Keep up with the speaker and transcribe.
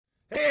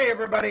Hey,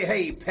 everybody.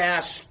 Hey,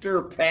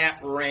 Pastor Pat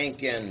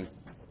Rankin.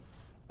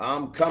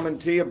 I'm coming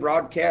to you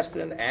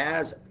broadcasting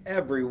as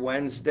every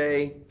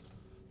Wednesday,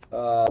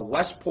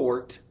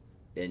 Westport.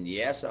 And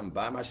yes, I'm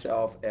by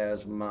myself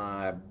as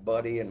my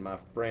buddy and my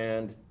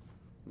friend,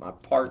 my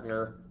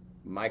partner,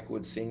 Mike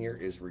Wood Sr.,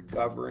 is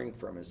recovering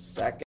from his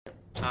second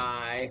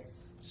eye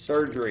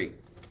surgery.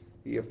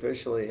 He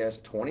officially has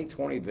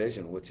 20/20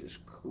 vision, which is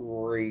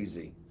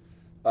crazy.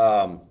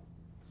 Um,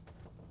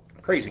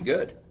 Crazy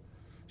good.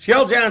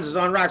 Shell Jones is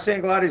on.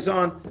 Roxanne Gladdy's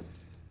on.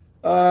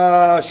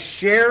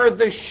 Share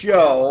the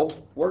show.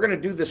 We're going to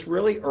do this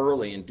really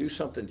early and do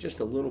something just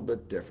a little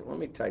bit different. Let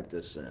me type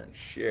this in.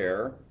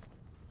 Share.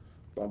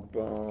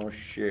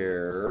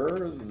 Share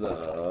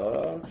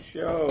the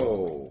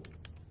show.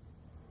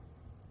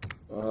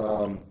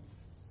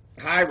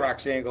 Hi,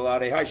 Roxanne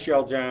Galati. Hi,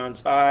 Shell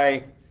Jones.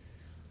 Hi,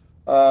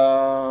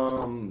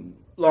 Laurel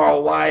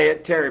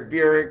Wyatt, Terry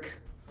Burek.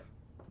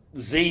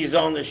 Z's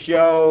on the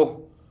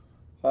show.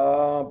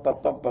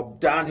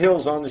 Don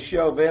Hill's on the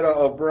show. Veda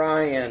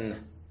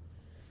O'Brien.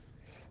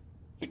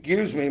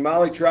 Excuse me,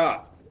 Molly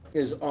Trott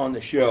is on the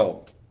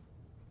show.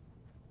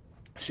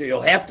 So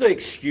you'll have to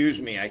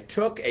excuse me. I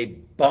took a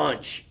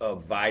bunch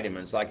of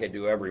vitamins like I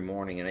do every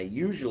morning, and I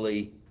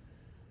usually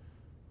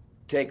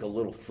take a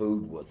little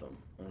food with them.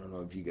 I don't know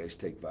if you guys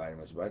take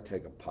vitamins, but I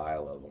take a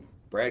pile of them.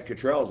 Brad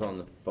Cottrell's on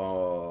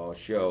the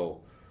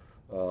show.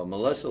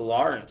 Melissa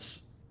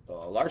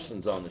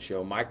Larson's on the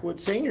show. Mike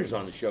Wood Sr.'s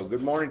on the show.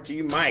 Good morning to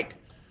you, Mike.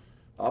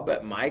 I'll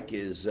bet Mike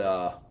is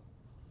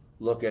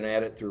looking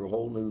at it through a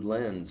whole new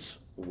lens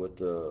with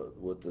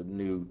the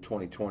new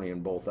 20/20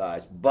 in both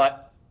eyes.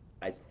 But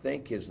I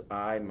think his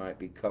eye might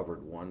be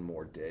covered one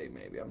more day,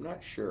 maybe. I'm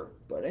not sure.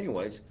 But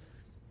anyways,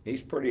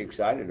 he's pretty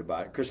excited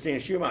about it. Christina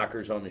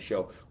Schumacher's on the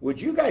show.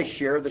 Would you guys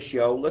share the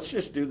show? Let's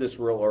just do this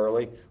real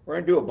early. We're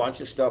going to do a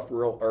bunch of stuff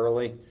real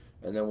early,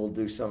 and then we'll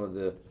do some of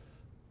the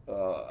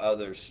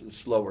other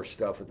slower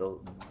stuff at the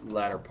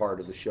latter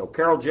part of the show.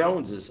 Carol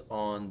Jones is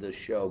on the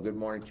show. Good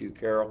morning to you,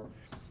 Carol.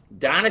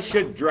 Donna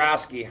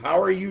Shadrowski, how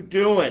are you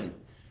doing?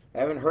 I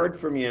haven't heard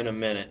from you in a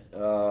minute.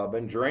 I've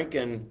been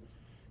drinking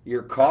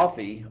your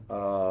coffee.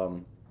 I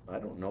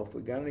don't know if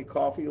we got any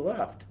coffee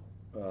left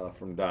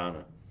from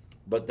Donna,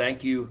 but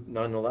thank you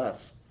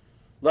nonetheless.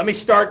 Let me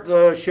start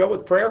the show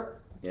with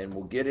prayer, and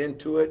we'll get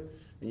into it.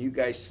 And you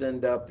guys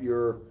send up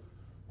your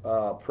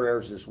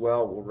prayers as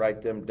well. We'll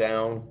write them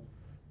down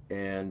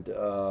and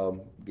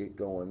get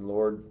going.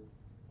 Lord,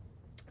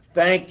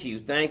 thank you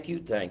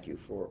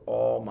for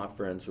all my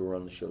friends who are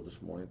on the show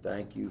this morning.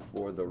 Thank you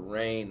for the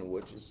rain,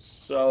 which is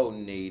so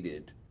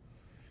needed.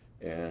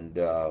 And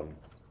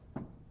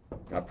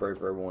I pray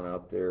for everyone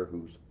out there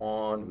who's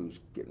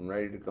getting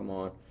ready to come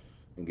on,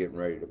 and getting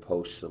ready to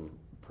post some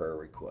prayer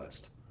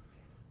requests.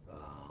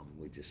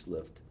 We just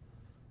lift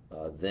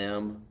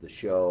them, the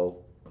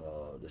show,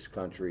 this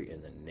country,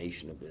 and the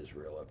nation of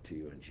Israel up to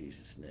you in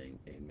Jesus' name.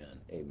 Amen.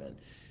 Amen.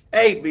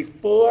 Hey,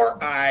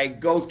 before I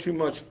go too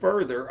much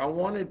further, I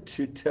wanted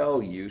to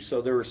tell you,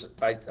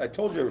 I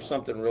told you there was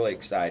something really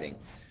exciting,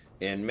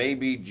 and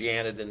maybe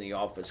Janet in the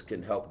office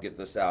can help get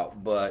this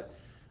out, but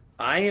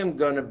I am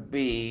going to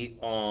be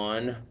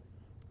on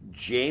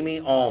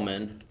Jamie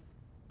Allman.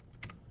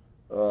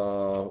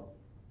 Let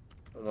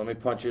me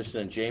punch this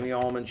in. Jamie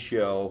Allman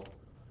show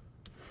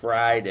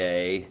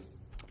Friday.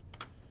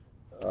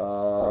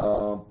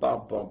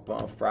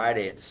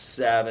 Friday at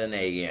 7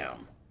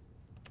 a.m.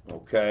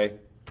 Okay.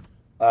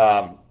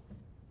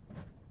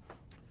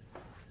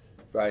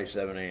 Friday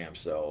 7 a.m.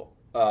 So,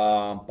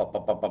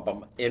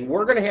 and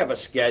we're going to have a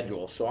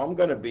schedule. So I'm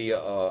going to be,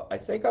 I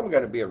think I'm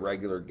going to be a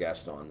regular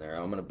guest on there.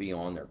 I'm going to be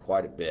on there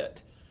quite a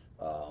bit.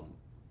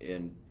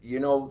 And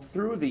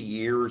through the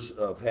years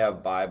of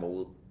Have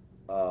Bible,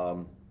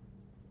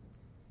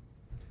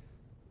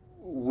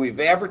 we've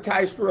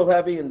advertised real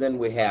heavy, and then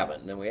we haven't.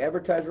 And then we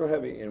advertise real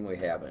heavy, and we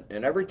haven't.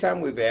 And every time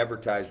we've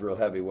advertised real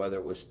heavy, whether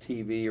it was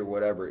TV or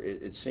whatever,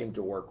 it seemed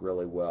to work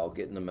really well,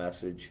 getting the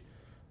message.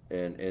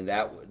 And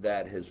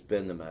that has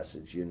been the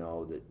message,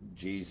 that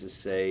Jesus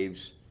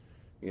saves.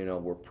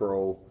 We're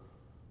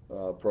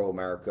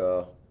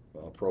pro-America,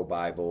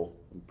 pro-Bible,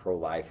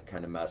 pro-life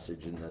kind of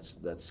message, and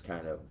that's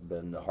kind of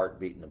been the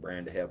heartbeat and the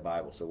brand to Have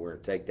Bible. So we're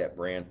going to take that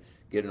brand,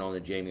 get it on the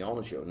Jamie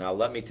Allman show. Now,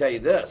 let me tell you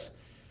this.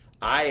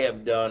 I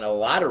have done a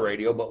lot of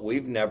radio, but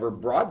we've never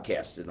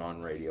broadcasted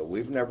on radio.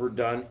 We've never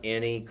done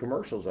any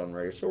commercials on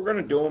radio. So we're going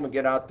to do them and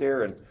get out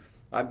there. And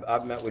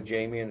I've met with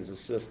Jamie and his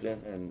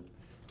assistant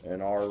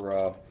and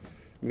our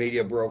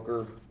media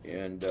broker.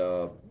 And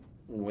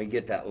when we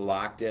get that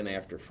locked in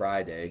after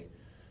Friday,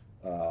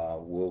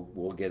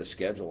 we'll get a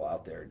schedule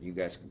out there. You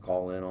guys can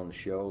call in on the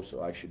show,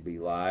 so I should be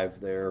live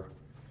there.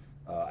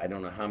 I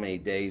don't know how many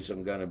days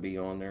I'm going to be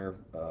on there.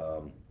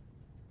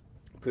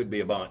 Could be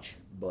a bunch,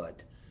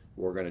 but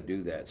we're going to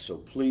do that. So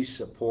please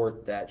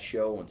support that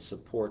show and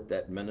support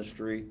that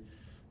ministry.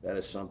 That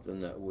is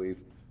something that we've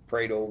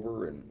prayed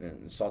over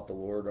and sought the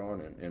Lord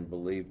on, and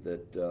believe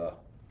that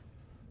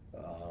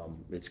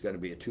It's going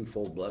to be a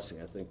twofold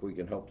blessing. I think we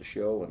can help the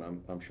show,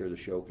 and I'm sure the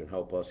show can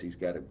help us. He's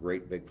got a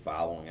great big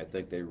following. I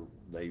think they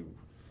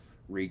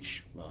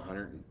reach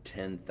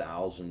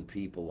 110,000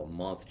 people a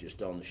month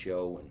just on the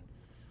show, and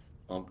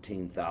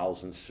umpteen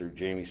thousands through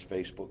Jamie's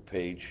Facebook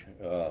page.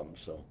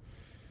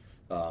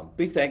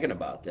 Be thinking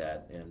about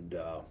that, and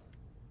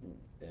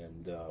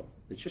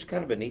it's just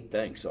kind of a neat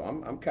thing. So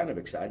I'm kind of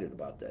excited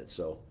about that.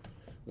 So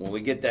when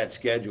we get that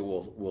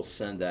schedule, we'll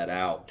send that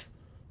out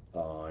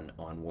on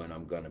when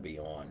I'm going to be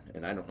on,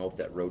 and I don't know if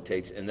that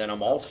rotates. And then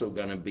I'm also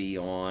going to be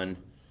on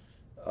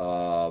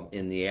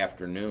in the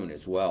afternoon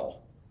as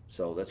well.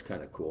 So that's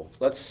kind of cool.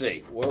 Let's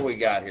see what do we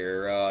got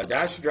here.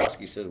 Don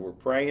Shadrowski says we're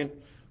praying.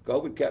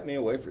 COVID kept me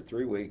away for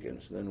 3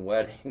 weekends, then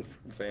wedding,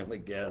 family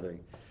gathering.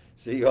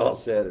 See you all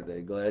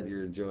Saturday. Glad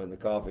you're enjoying the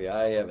coffee.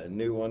 I have a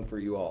new one for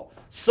you all.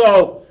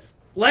 So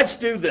let's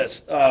do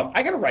this.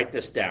 I got to write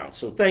this down.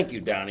 So thank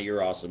you, Donnie.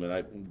 You're awesome, and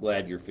I'm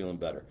glad you're feeling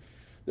better.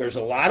 There's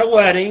a lot of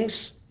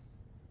weddings.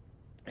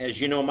 As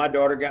you know, my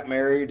daughter got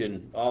married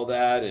and all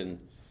that, and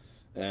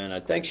I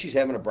think she's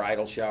having a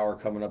bridal shower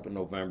coming up in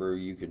November.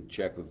 You can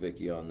check with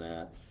Vicki on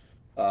that.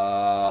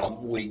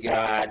 We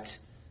got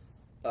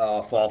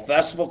Fall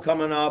Festival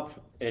coming up,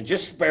 and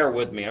just bear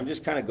with me. I'm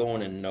just kind of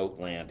going in note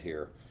land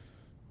here.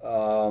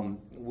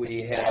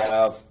 We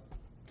have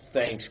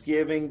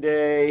Thanksgiving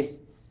Day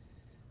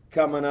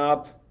coming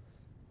up,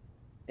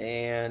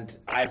 and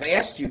I've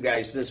asked you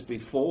guys this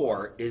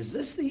before. Is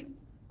this the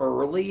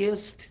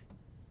earliest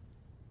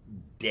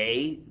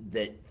day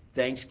that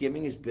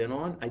Thanksgiving has been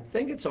on? I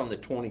think it's on the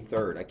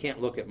 23rd. I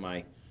can't look at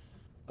my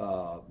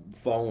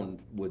phone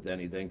with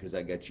anything because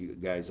I got you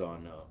guys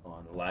on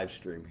a live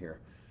stream here.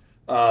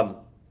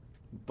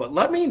 But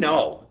let me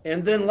know,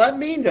 and then let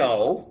me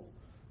know.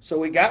 So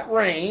we got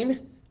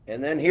rain,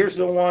 and then here's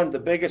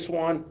the biggest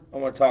one I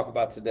want to talk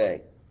about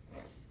today.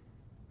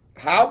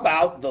 How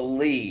about the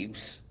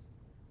leaves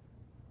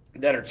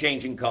that are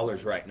changing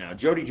colors right now?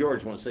 Jody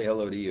George wants to say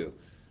hello to you.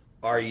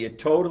 Are you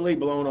totally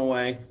blown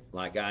away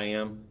like I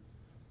am?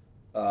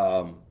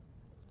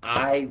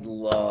 I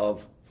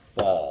love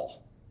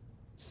fall.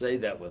 Say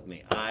that with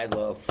me. I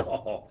love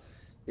fall.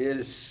 It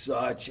is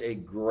such a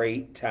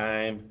great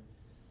time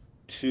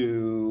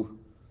to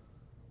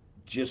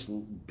just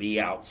be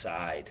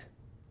outside.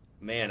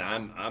 Man,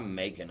 I'm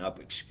making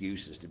up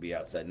excuses to be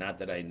outside. Not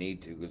that I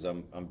need to, because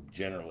I'm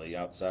generally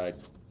outside.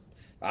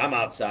 I'm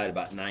outside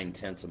about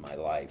 9/10 of my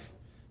life.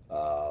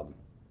 Um,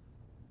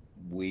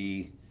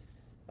 we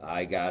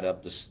I got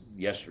up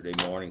yesterday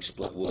morning,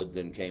 split wood,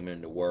 then came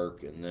into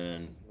work, and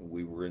then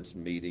we were in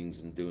some meetings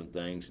and doing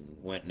things, and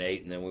went and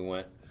ate, and then we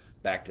went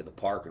back to the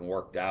park and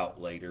worked out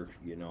later,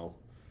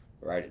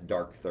 right at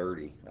dark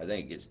 30. I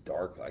think it gets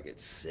dark like at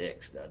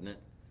 6, doesn't it?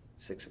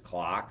 6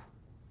 o'clock,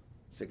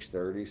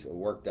 6:30. So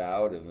worked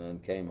out and then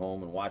came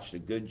home and watched a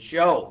good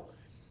show.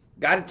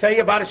 Got to tell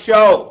you about a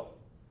show.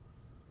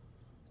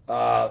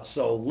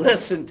 So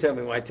listen to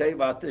me when I tell you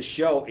about this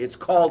show. It's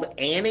called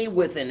Annie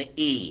with an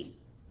E.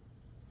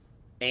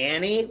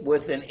 Annie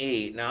with an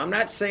E. Now, I'm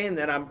not saying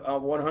that I'm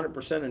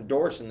 100%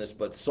 endorsing this,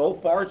 but so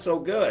far, so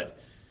good.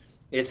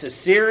 It's a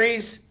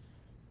series,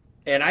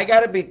 and I got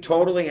to be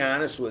totally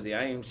honest with you.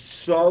 I am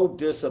so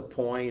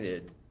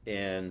disappointed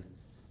in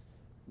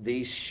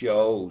these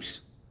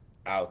shows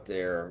out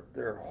there.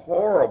 They're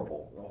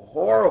horrible.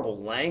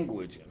 Horrible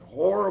language and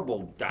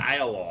horrible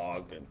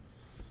dialogue and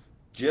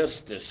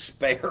just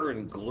despair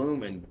and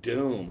gloom and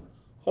doom.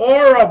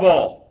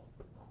 Horrible.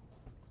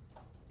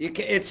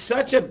 It's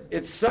such a.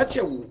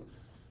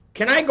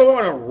 Can I go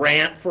on a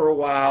rant for a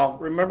while?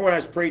 Remember when I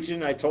was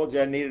preaching, I told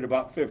you I needed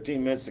about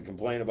 15 minutes to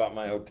complain about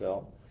my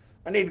hotel?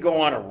 I need to go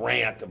on a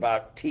rant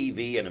about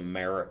TV in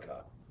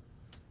America.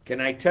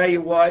 Can I tell you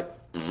what?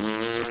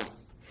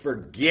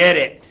 Forget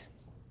it.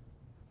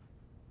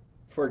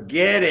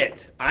 Forget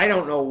it. I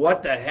don't know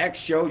what the heck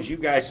shows you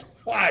guys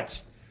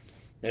watch.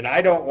 And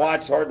I don't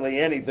watch hardly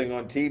anything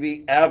on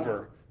TV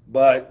ever.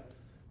 But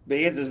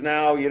being as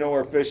now,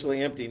 we're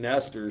officially empty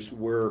nesters,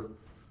 we're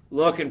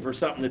looking for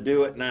something to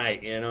do at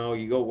night.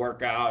 You go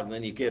work out and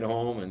then you get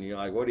home and you're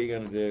like, what are you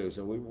going to do?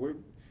 So we're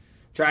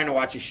trying to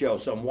watch a show.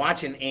 So I'm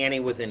watching Annie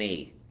with an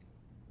E.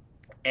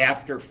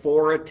 After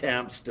 4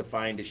 attempts to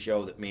find a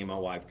show that me and my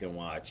wife can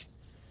watch.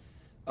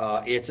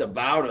 It's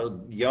about a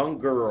young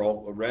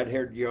girl, a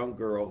red-haired young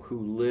girl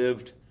who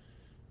lived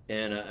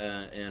in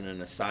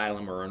an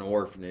asylum or an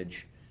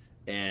orphanage,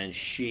 and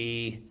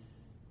she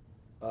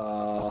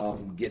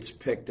gets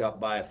picked up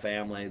by a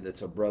family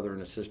that's a brother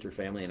and a sister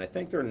family, and I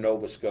think they're in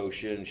Nova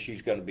Scotia, and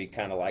she's going to be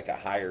kind of like a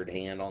hired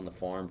hand on the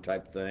farm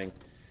type thing.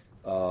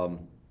 I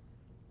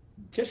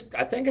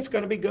think it's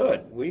going to be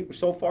good.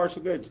 So far so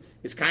good.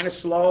 It's kind of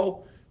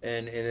slow,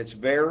 and it's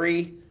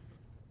very.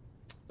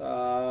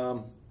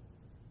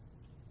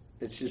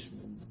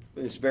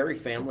 It's very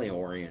family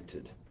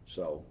oriented.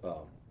 So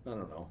I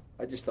don't know.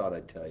 I just thought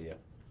I'd tell you.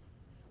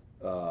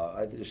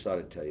 I just thought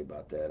I'd tell you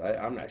about that.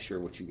 I'm not sure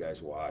what you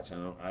guys watch. I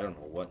don't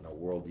know what in the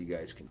world you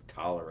guys can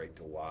tolerate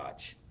to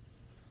watch.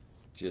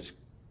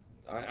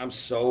 I am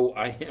so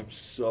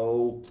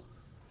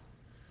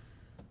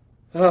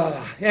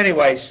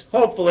Anyways,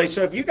 hopefully.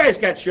 So if you guys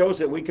got shows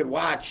that we could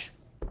watch,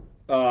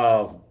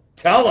 uh,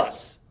 tell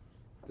us.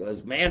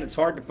 Because, man, it's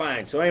hard to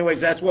find. So anyways,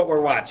 that's what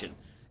we're watching.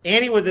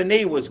 Annie with a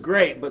Knee was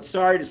great, but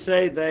sorry to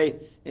say they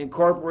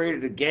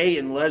incorporated a gay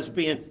and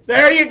lesbian.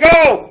 There you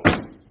go!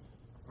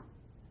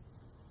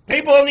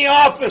 People in the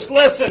office,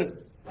 listen.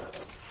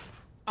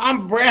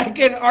 I'm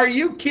bragging. Are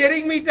you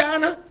kidding me,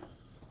 Donna?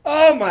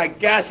 Oh, my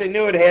gosh, I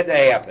knew it had to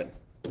happen.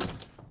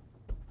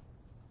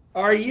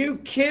 Are you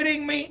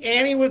kidding me?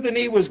 Annie with an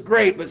E was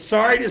great, but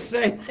sorry to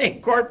say they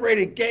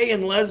incorporated gay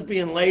and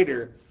lesbian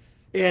later.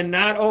 And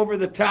not over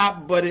the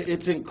top, but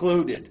it's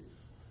included.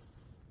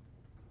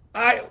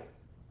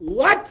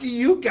 What do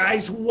you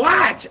guys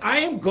watch? I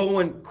am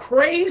going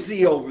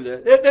crazy over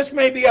this. This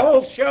may be a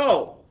whole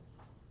show.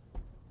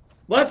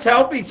 Let's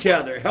help each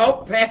other.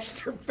 Help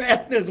Pastor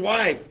Pat and his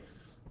wife.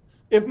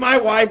 If my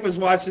wife was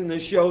watching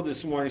this show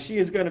this morning, she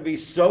is going to be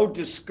so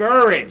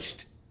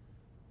discouraged.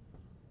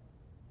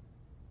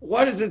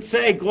 What does it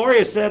say?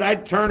 Gloria said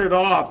I'd turn it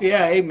off.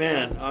 Yeah,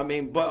 amen. I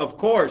mean, but of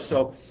course.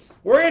 So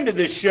we're into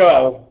this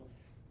show.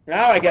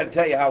 Now I got to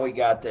tell you how we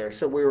got there.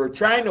 So we were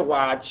trying to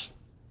watch,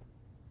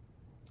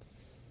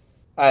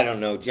 I don't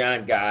know,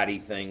 John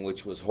Gotti thing,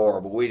 which was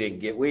horrible. We didn't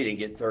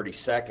get 30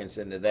 seconds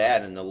into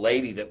that, and the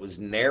lady that was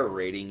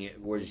narrating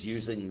it was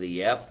using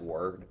the F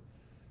word.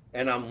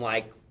 And I'm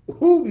like,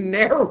 who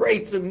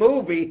narrates a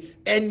movie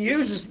and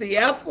uses the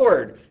F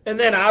word? And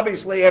then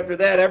obviously after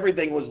that,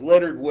 everything was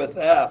littered with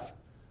F.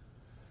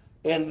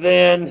 And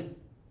then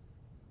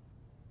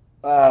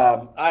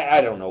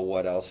I don't know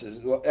what else is.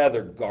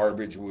 Other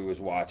garbage we was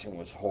watching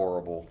was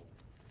horrible.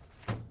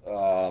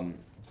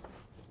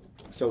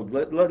 So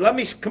let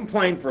me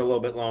complain for a little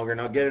bit longer,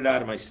 and I'll get it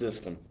out of my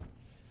system.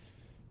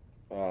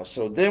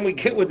 So then we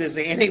get with this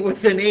Annie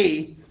with an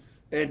E,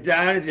 and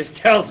Donna just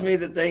tells me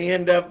that they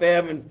end up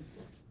having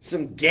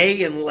some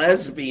gay and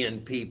lesbian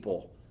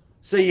people.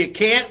 So you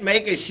can't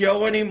make a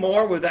show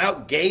anymore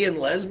without gay and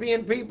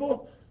lesbian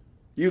people?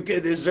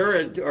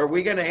 Are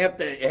we going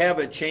to have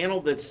a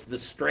channel that's the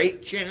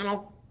straight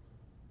channel?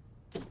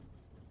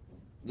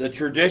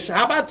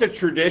 How about the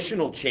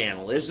traditional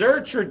channel? Is there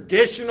a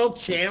traditional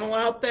channel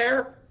out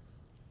there?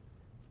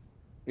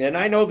 And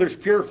I know there's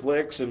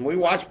PureFlix, and we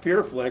watch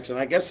PureFlix, and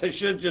I guess I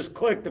should just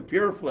click the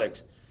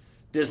PureFlix.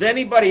 Does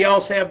anybody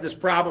else have this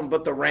problem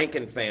but the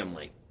Rankin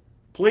family?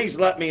 Please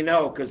let me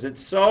know, because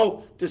it's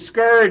so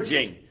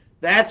discouraging.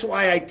 That's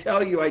why I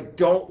tell you I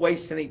don't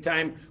waste any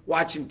time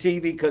watching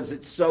TV, because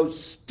it's so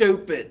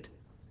stupid.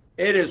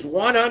 It is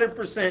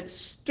 100%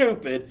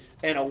 stupid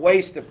and a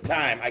waste of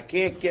time. I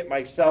can't get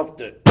myself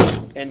to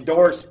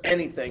endorse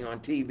anything on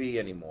TV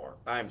anymore.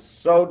 I'm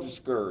so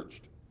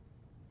discouraged.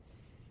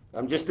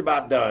 I'm just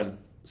about done.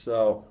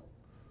 So,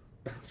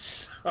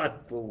 it's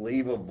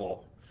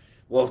unbelievable.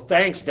 Well,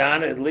 thanks,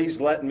 Donna, at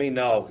least letting me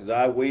know,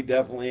 because we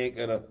definitely ain't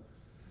going to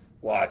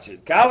watch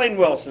it. Colleen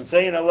Wilson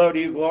saying hello to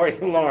you,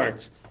 Gloria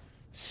Lawrence.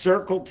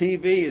 Circle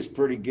TV is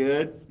pretty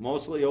good.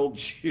 Mostly old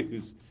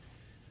shoes.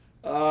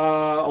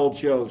 Old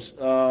shows.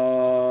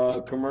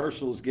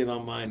 Commercials get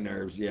on my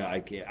nerves. Yeah, I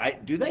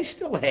can't. Do they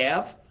still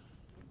have?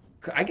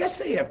 I guess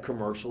they have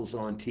commercials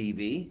on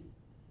TV.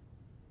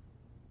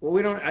 Well,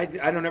 we don't. I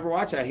don't ever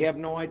watch it. I have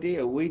no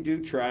idea. We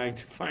do try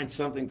to find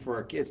something for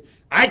our kids.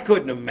 I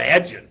couldn't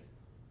imagine.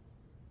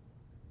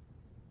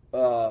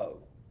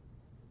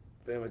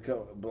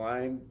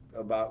 Blind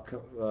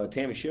about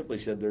Tammy Shipley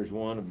said there's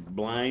one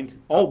blind.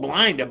 Oh,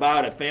 blind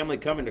about a family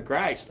coming to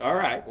Christ. All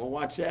right, we'll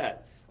watch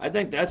that. I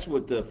think that's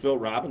with Phil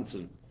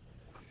Robinson.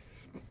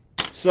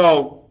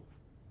 So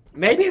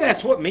maybe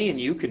that's what me and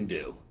you can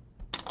do.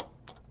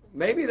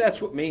 Maybe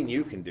that's what me and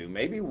you can do.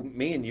 Maybe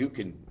me and you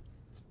can,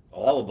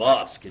 all of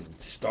us can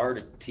start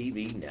a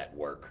TV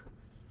network.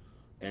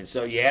 And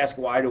so you ask,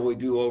 why do we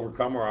do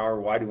Overcomer Hour?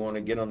 Why do we want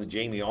to get on the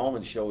Jamie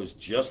Allman show? Is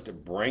just to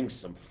bring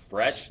some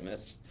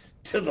freshness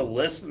to the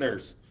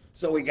listeners.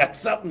 So we got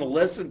something to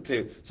listen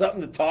to,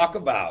 something to talk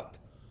about.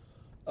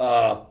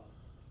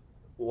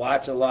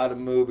 Watch a lot of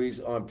movies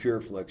on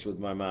PureFlix with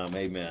my mom.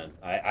 Amen.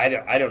 I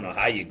don't know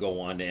how you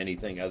go on to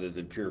anything other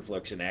than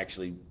PureFlix and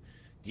actually,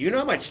 do you know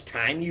how much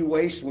time you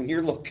waste when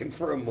you're looking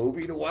for a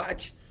movie to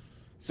watch?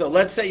 So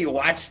let's say you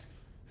watch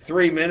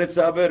 3 minutes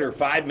of it or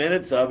 5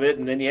 minutes of it,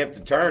 and then you have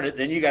to turn it.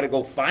 Then you got to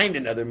go find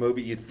another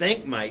movie you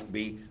think might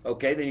be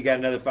okay. Then you got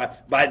another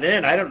 5. By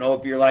then, I don't know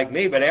if you're like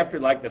me, but after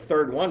like the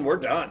third one, we're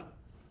done.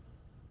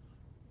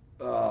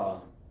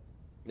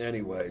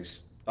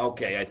 Anyways,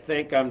 okay, I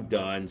think I'm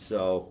done.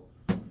 So,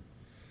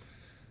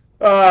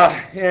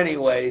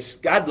 anyways,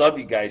 God love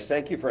you guys.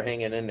 Thank you for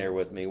hanging in there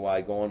with me while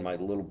I go on my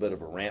little bit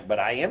of a rant. But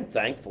I am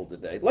thankful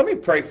today. Let me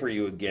pray for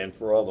you again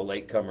for all the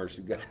latecomers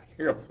who got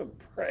here. I'm going to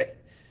pray.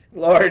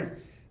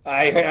 Lord,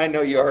 I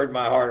know you heard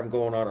my heart. I'm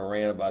going on a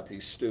rant about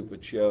these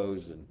stupid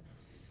shows, and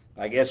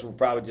I guess we'll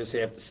probably just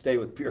have to stay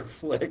with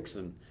PureFlix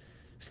and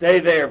stay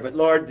there. But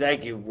Lord,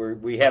 thank you.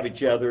 We have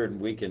each other, and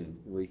we can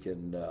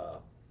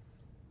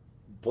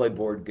play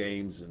board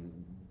games and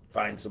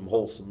find some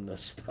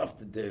wholesomeness stuff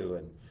to do.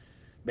 And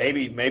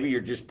maybe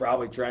you're just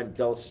probably trying to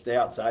tell us to stay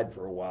outside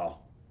for a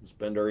while.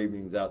 spend our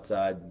evenings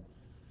outside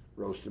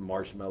roasting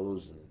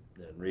marshmallows and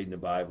reading the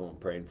Bible and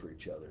praying for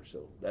each other.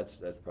 So that's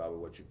probably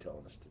what you're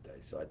telling us today.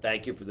 So I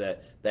thank you for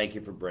that. Thank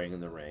you for bringing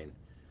the rain.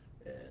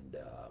 And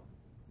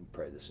we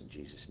pray this in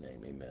Jesus'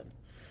 name. Amen.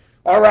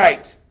 All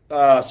right.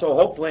 So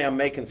hopefully I'm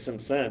making some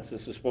sense.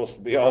 This is supposed to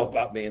be all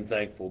about being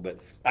thankful, but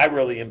I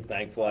really am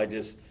thankful. I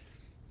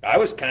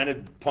was kind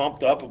of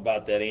pumped up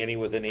about that Annie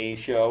with an E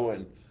show.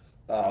 And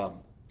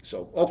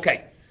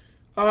okay.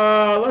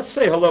 Let's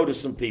say hello to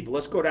some people.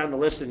 Let's go down the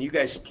list, and you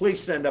guys please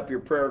send up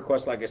your prayer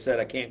requests. Like I said,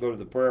 I can't go to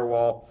the prayer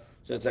wall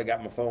since I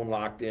got my phone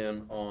locked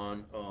in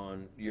on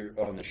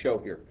the show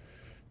here.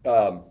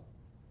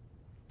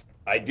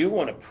 I do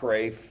want to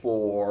pray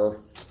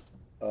for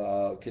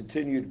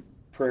continued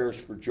prayers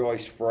for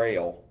Joyce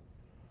Frail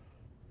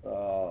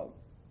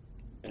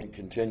and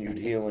continued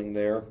healing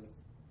there.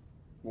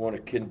 I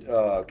want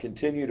to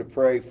continue to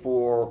pray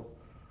for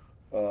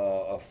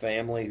a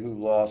family who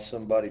lost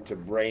somebody to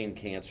brain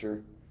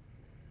cancer.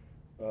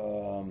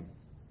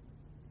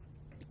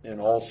 And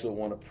also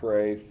want to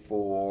pray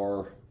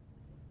for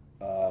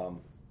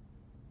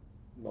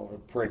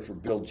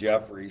Bill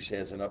Jeffries.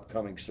 Has an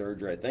upcoming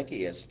surgery. I think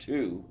he has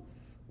two.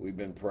 We've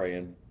been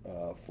praying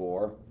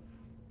for.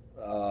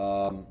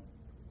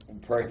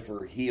 Pray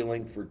for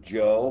healing for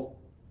Joe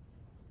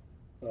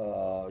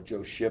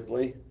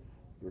Shipley,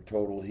 for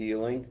total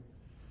healing.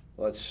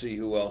 Let's see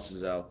who else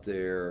is out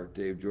there.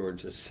 Dave Jordan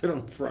says, sit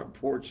on the front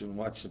porch and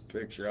watch the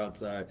picture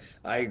outside.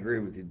 I agree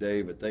with you,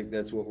 Dave. I think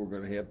that's what we're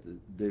going to have to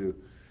do.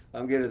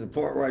 I'm getting to the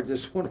point where I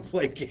just want to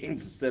play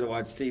games instead of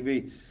watch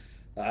TV.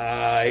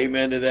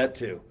 Amen to that,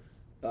 too.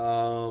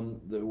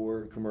 The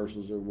word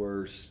commercials are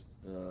worse.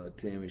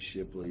 Tammy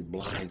Shipley,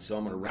 Blind. So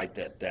I'm going to write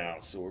that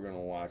down. So we're going to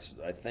watch.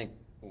 I think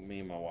me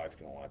and my wife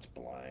are going to watch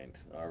Blind.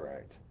 All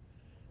right.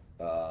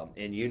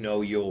 And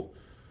you'll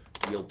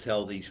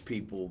tell these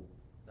people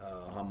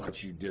how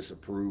much you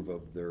disapprove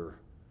of their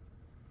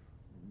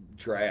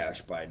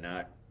trash by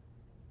not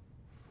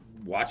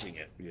watching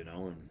it,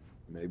 and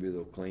maybe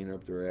they'll clean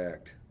up their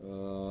act.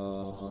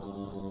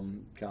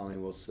 Colleen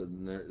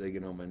Wilson, they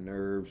get on my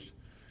nerves.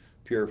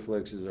 Pure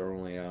Flix is our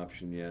only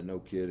option. Yeah, no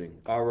kidding.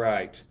 All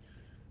right.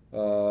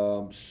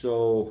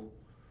 So,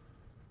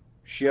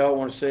 Shell, I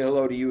want to say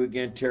hello to you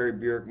again. Terry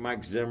Bjork,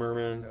 Mike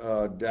Zimmerman,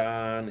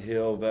 Don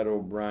Hill, Veto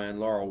O'Brien,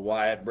 Laura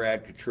Wyatt,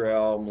 Brad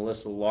Cottrell,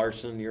 Melissa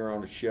Larson, you're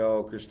on the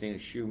show. Christina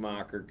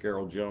Schumacher,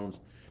 Carol Jones,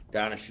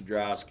 Donna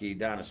Shadrowski,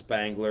 Donna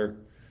Spangler,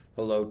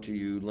 hello to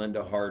you.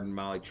 Linda Harden,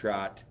 Molly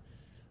Trott,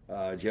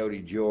 Jody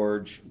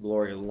George,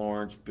 Gloria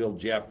Lawrence, Bill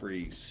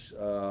Jeffries.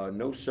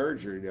 No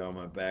surgery on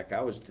my back.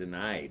 I was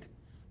denied.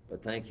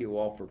 But thank you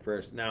all for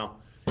prayers. Now,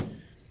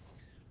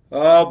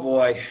 oh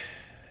boy.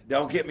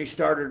 Don't get me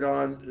started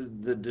on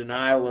the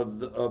denial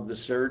of the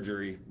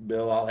surgery,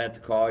 Bill. I'll have to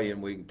call you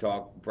and we can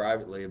talk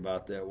privately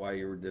about that, why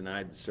you were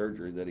denied the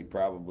surgery that he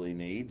probably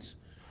needs.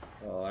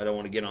 I don't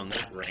want to get on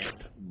that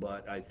rant,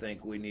 but I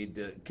think we need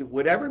to.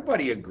 Would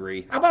everybody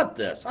agree? How about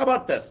this? How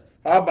about this?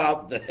 How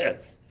about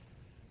this?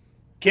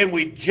 Can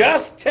we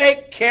just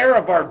take care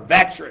of our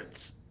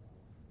veterans?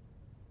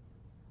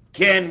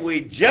 Can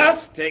we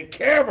just take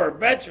care of our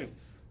veterans?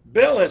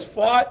 Bill has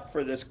fought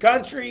for this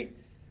country.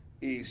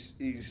 He's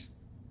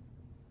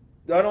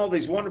done all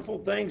these wonderful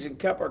things and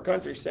kept our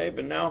country safe,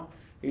 and now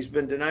he's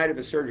been denied of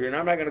his surgery. And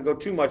I'm not going to go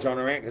too much on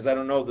a rant because I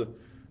don't know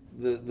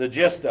the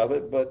gist of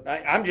it, but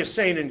I'm just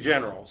saying in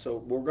general.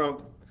 So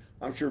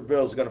I'm sure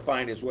Bill's going to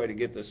find his way to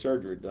get the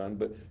surgery done.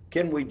 But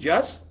can we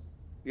just,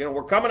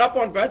 we're coming up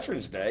on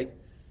Veterans Day,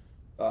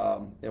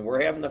 and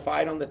we're having the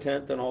fight on the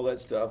 10th and all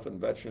that stuff. And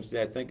Veterans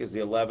Day, I think, is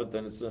the 11th,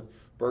 and it's the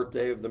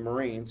birthday of the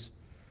Marines.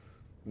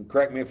 And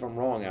correct me if I'm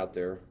wrong out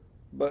there.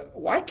 But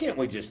why can't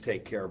we just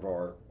take care of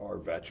our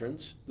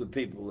veterans, the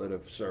people that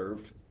have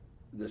served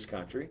this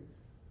country?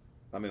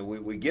 I mean,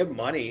 we give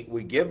money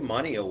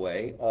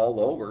away all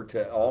over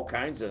to all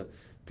kinds of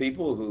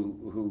people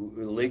who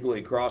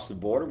illegally cross the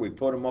border. We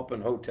put them up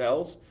in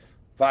hotels,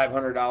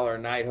 $500 a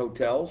night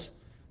hotels,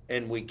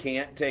 and we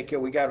can't take care.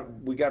 We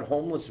got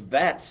homeless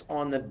vets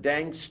on the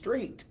dang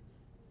street.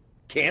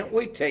 Can't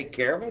we take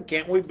care of them?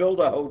 Can't we build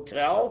a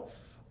hotel?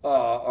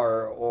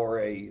 Or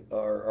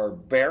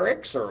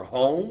barracks or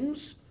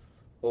homes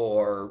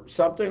or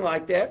something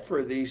like that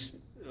for these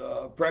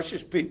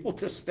precious people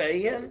to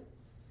stay in.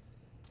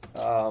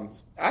 I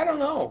don't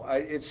know.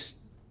 It's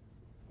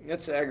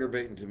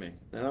aggravating to me.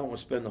 I don't want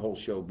to spend the whole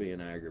show being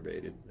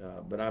aggravated,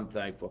 but I'm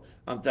thankful.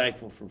 I'm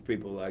thankful for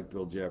people like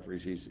Bill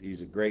Jeffries.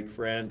 He's a great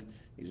friend.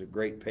 He's a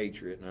great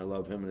patriot, and I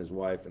love him and his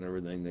wife and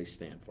everything they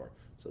stand for.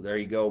 So there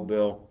you go,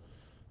 Bill.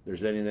 If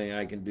there's anything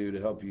I can do to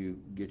help you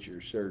get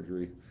your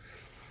surgery.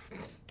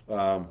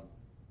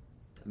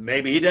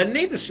 Maybe he doesn't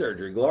need the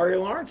surgery. Gloria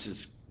Lawrence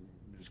has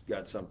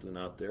got something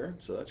out there,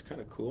 so that's kind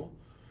of cool.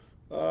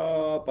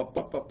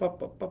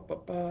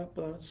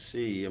 Let's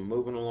see. I'm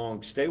moving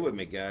along. Stay with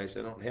me, guys.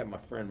 I don't have my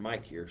friend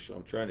Mike here, so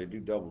I'm trying to do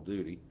double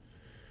duty.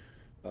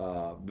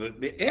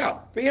 But yeah,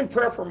 be in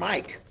prayer for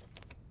Mike.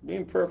 Be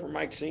in prayer for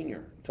Mike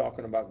Sr.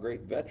 Talking about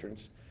great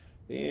veterans.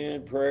 Be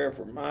in prayer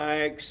for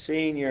Mike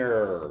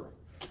Sr.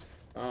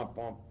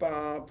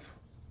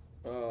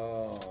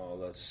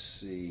 Let's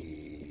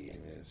see.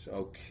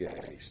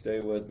 Okay. Stay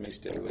with me.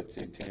 Stay with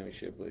you. Tammy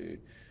Shipley.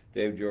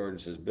 Dave Jordan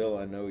says, Bill,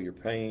 I know your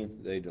pain.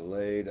 They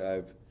delayed.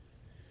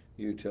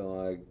 You till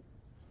I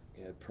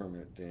had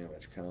permanent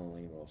damage.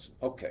 Colleen Wilson.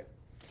 Okay.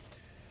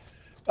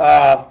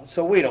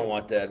 So we don't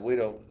want that. We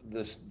don't.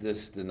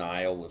 This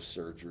denial of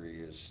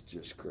surgery is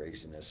just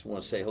craziness. I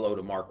want to say hello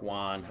to Mark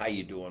Wan. How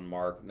you doing,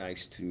 Mark?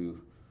 Nice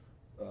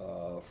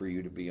for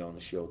you to be on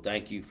the show.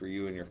 Thank you for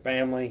you and your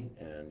family,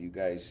 and you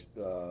guys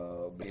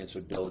being so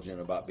diligent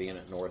about being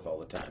at North all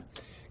the time.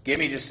 Give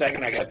me just a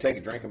second. I got to take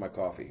a drink of my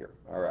coffee here.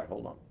 All right,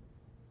 hold on.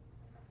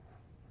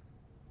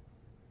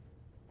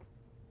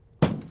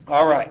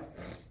 All right,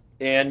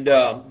 and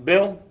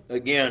Bill,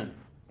 again,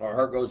 our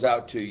heart goes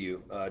out to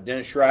you.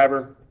 Dennis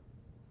Shriver.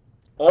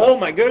 Oh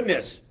my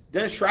goodness,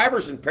 Dennis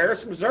Shriver's in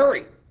Paris,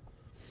 Missouri.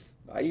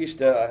 I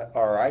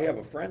have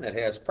a friend that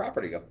has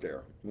property up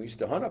there. We used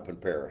to hunt up in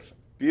Paris.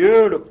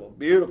 Beautiful,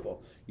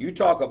 beautiful. You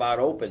talk about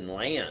open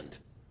land.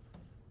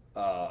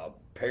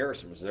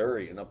 Paris,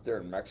 Missouri, and up there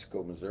in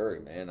Mexico,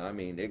 Missouri, man. I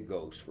mean, it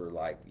goes for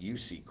like you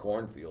see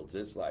cornfields.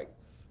 It's like,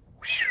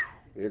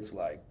 whew, it's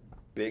like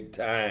big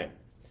time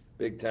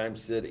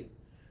city.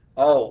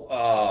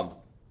 Oh,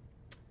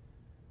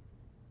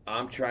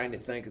 I'm trying to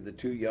think of the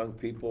two young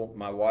people.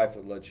 My wife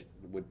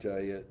would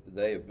tell you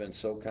they have been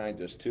so kind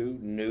to us. Two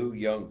new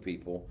young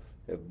people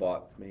have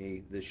bought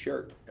me this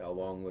shirt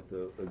along with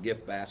a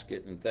gift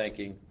basket and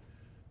thanking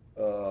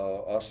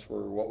us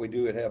for what we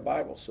do at Have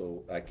Bible.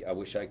 So I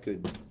wish I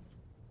could.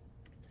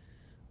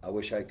 I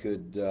wish I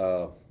could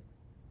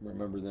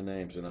remember the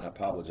names, and I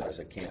apologize.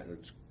 I can't.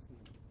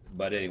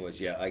 But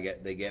anyways, yeah,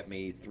 they get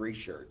me 3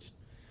 shirts,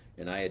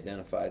 and I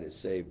identified as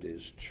saved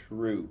as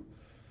true.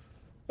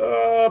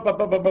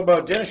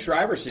 Dennis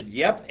Shriver said,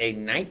 yep, a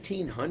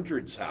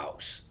 1900s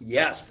house.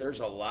 Yes, there's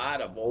a lot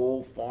of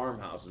old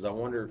farmhouses. I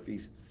wonder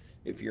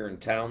if you're in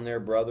town there,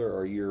 brother,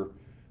 or you're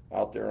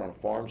out there on a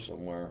farm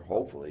somewhere.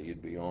 Hopefully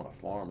you'd be on a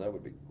farm. That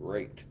would be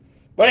great.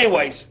 But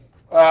anyways,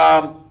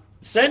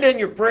 send in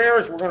your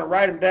prayers. We're going to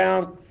write them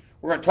down.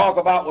 We're going to talk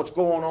about what's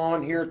going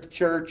on here at the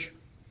church.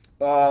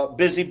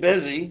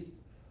 Busy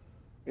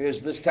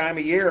is this time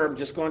of year. I'm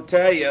just going to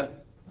tell you.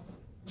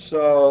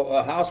 So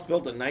a house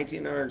built in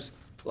 1900s.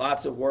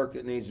 Lots of work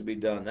that needs to be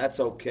done. That's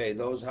okay.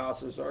 Those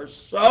houses are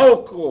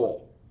so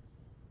cool.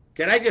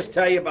 Can I just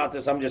tell you about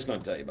this? I'm just going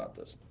to tell you about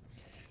this.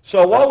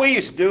 So what we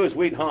used to do is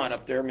we'd hunt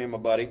up there, me and my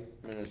buddy,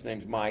 and his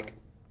name's Mike.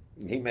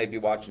 He may be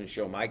watching the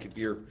show. Mike, if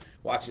you're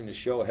watching the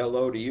show,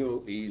 hello to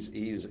you.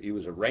 He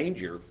was a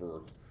ranger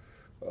for,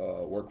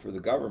 worked for the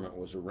government,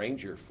 was a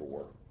ranger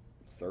for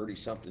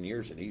 30-something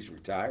years, and he's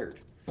retired.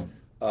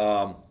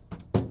 But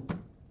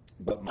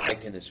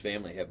Mike and his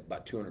family have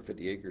about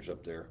 250 acres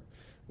up there.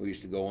 We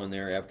used to go in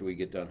there after we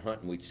get done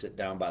hunting. We'd sit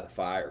down by the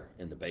fire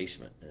in the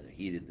basement, and it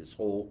heated this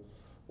whole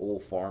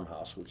old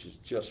farmhouse, which is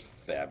just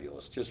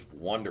fabulous, just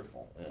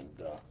wonderful.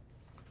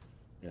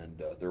 And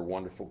they're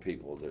wonderful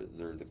people.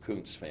 They're the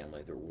Kuntz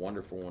family. They're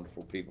wonderful,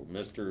 wonderful people.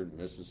 Mr. and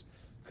Mrs.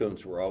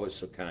 Kuntz were always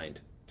so kind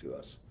to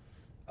us.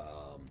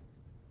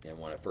 And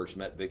when I first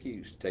met Vicki, I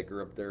used to take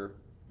her up there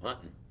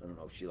hunting. I don't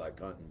know if she liked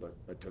hunting, but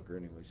I took her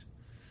anyways.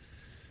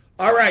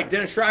 All right,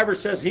 Dennis Shriver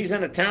says he's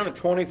in a town of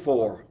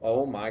 24.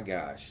 Oh my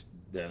gosh.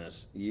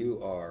 Dennis,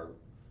 you are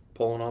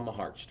pulling on my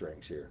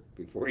heartstrings here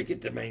before you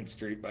get to Main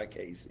Street by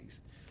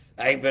Casey's.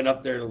 I ain't been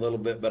up there in a little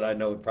bit, but I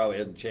know it probably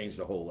hasn't changed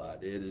a whole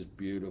lot. It is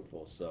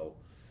beautiful. So,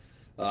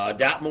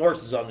 Dot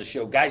Morris is on the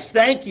show. Guys,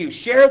 thank you.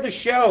 Share the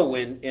show.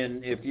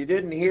 And if you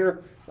didn't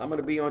hear, I'm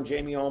going to be on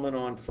Jamie Allman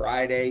on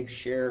Friday.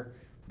 Share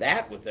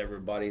that with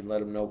everybody and let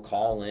them know.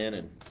 Call in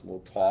and we'll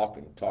talk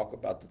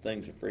about the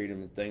things of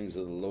freedom and things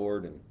of the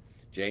Lord. And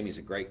Jamie's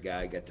a great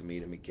guy. I got to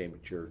meet him. He came to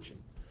church,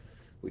 and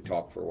we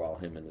talked for a while,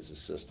 him and his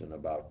assistant,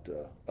 about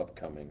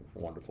upcoming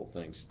wonderful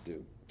things to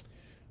do.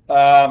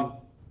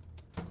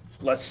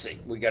 Let's see.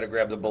 We got to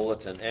grab the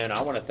bulletin. And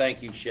I want to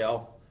thank you,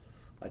 Shell.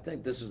 I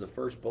think this is the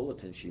first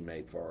bulletin she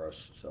made for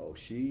us. So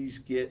she's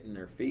getting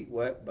her feet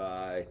wet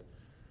by,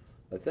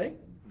 I think,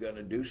 going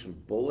to do some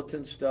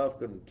bulletin stuff,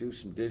 going to do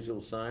some digital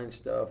sign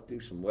stuff,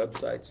 do some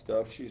website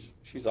stuff.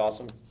 She's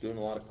awesome, doing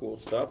a lot of cool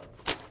stuff.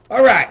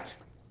 All right.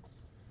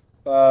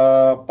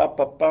 Fall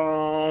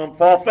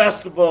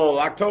Festival,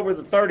 October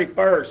the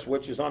 31st,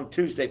 which is on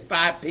Tuesday,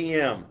 5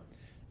 p.m.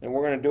 And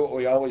we're going to do what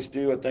we always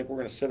do. I think we're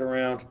going to sit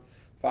around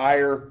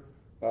fire,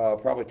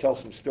 probably tell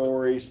some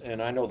stories.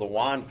 And I know the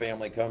Wan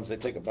family comes. They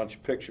take a bunch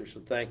of pictures.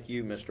 So thank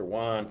you, Mr.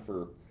 Wan,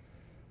 for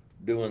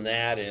doing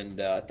that. And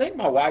I think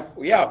my wife,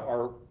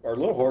 our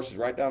little horse is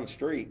right down the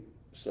street.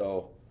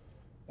 So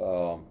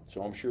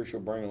I'm sure she'll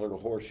bring a little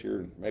horse here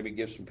and maybe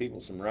give some people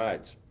some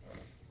rides.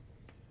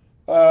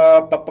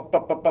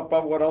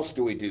 What else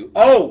do we do?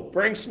 Oh,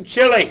 bring some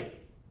chili.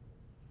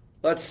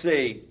 Let's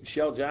see.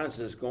 Shell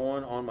Johnson is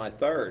going on my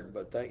 3rd,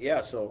 but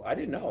so I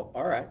didn't know.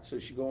 All right, so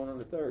she's going on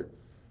the 3rd.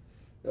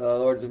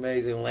 Lord's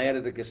amazing.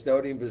 Landed a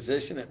custodian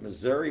position at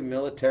Missouri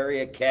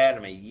Military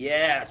Academy.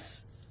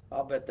 Yes,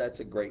 I'll bet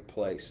that's a great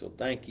place. So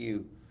thank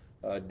you,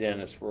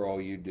 Dennis, for all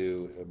you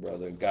do,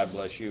 brother. God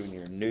bless you in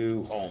your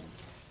new home.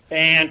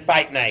 And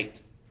fight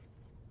night.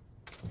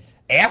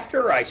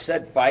 After I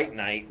said fight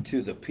night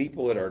to the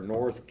people at our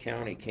North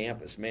County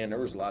campus, man, there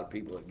was a lot of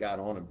people that got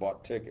on and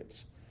bought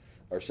tickets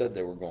or said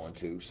they were going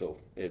to. So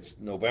it's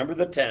November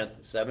the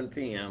 10th, 7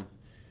 p.m.,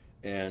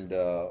 and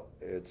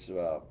it's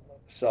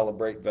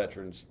Celebrate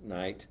Veterans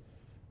Night,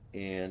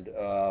 and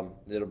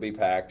it'll be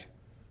packed.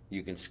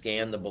 You can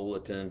scan the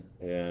bulletin,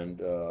 and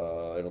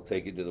it'll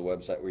take you to the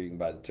website where you can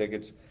buy the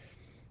tickets.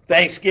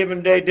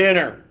 Thanksgiving Day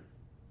dinner,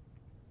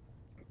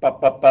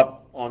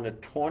 on the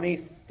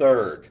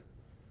 23rd.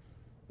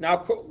 Now,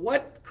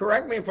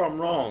 correct me if I'm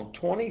wrong,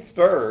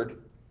 23rd,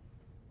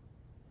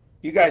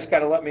 you guys got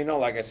to let me know.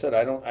 Like I said,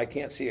 I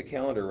can't see a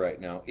calendar right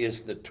now.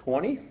 Is the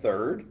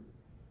 23rd?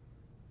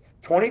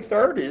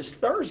 23rd is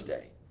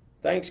Thursday,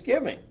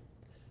 Thanksgiving.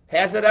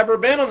 Has it ever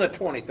been on the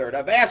 23rd?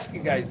 I've asked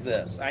you guys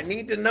this. I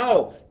need to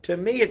know. To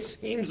me, it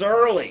seems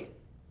early.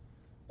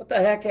 What the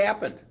heck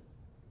happened?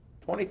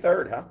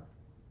 23rd, huh?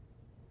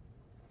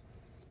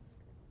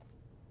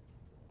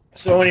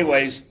 So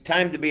anyways,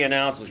 time to be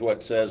announced is what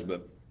it says,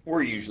 but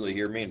we're usually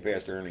here. Me and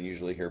Pastor Aaron are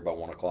usually here about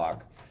 1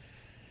 o'clock.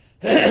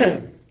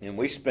 And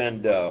we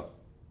spend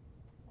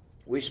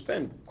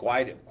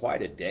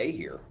quite a day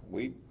here.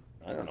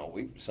 I don't know,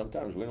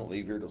 sometimes we don't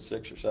leave here till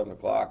 6 or 7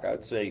 o'clock.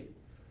 I'd say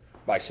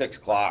by 6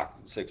 o'clock,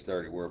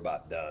 6:30, we're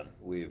about done.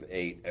 We've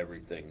ate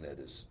everything that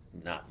is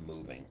not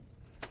moving,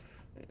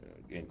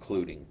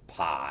 including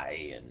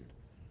pie and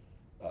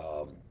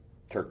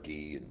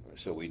turkey. And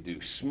so we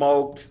do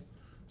smoked.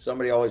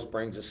 Somebody always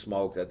brings a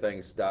smoked. I think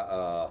it's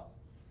Tom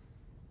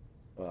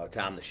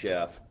the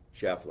chef,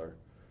 Scheffler.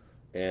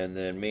 And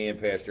then me and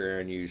Pastor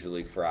Aaron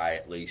usually fry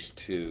at least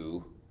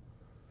 2.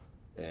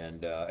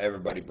 And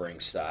everybody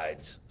brings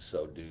sides,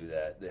 so do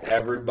that.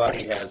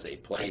 Everybody has a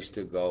place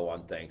to go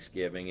on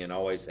Thanksgiving and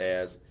always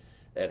has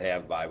at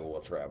Have Bible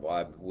Will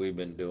Travel. We've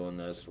been doing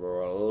this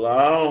for a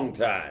long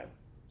time.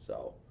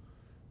 So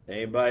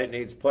anybody that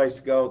needs a place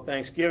to go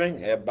Thanksgiving,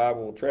 Have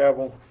Bible Will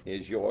Travel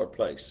is your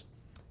place.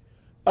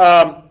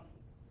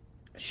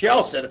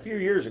 Shell said a few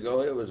years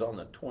ago it was on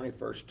the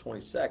 21st,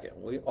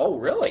 22nd. Oh,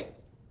 really?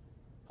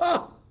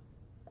 Huh.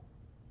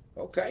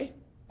 Okay.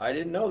 I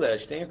didn't know that. I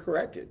stand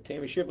corrected.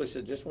 Tammy Shipley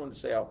said, just wanted to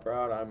say how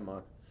proud I'm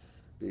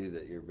be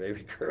that your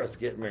baby girl's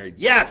getting married.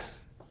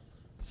 Yes!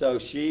 So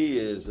she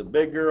is a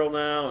big girl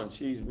now, and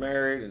she's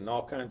married and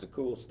all kinds of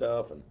cool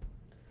stuff. And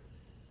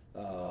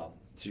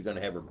she's going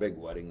to have her big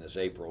wedding this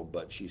April,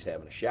 but she's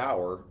having a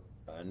shower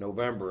in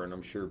November, and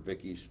I'm sure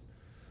Vicky's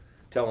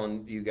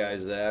telling you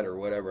guys that or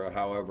whatever,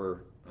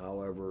 however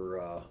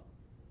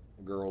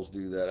girls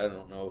do that. I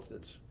don't know if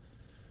it's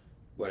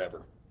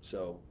whatever.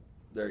 So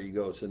there you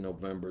go. It's in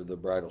November. The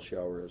bridal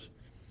shower is.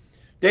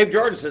 Dave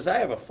Jordan says, I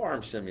have a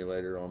farm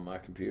simulator on my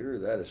computer.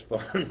 That is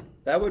fun.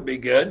 That would be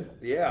good.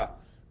 Yeah.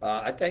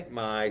 I think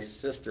my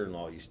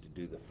sister-in-law used to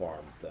do the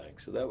farm thing,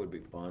 so that would be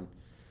fun.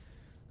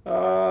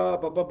 Gloria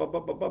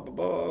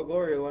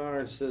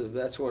Lawrence says,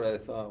 that's what I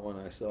thought when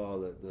I saw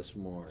that this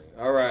morning.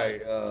 All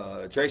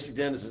right. Tracy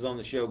Dennis is on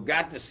the show.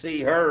 Got to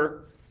see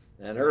her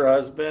and her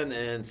husband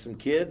and some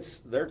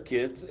kids, their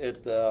kids,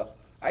 at the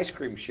ice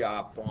cream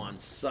shop on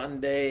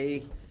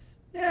Sunday.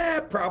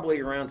 Probably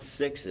around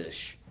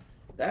 6-ish.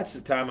 That's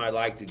the time I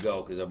like to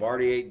go because I've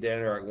already ate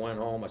dinner. I went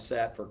home. I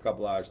sat for a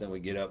couple hours. Then we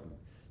get up and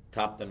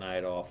top the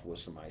night off with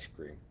some ice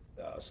cream.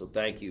 So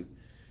thank you,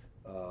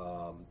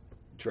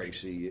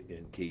 Tracy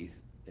and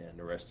Keith and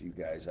the rest of you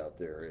guys out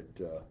there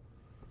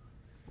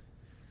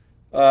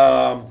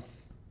at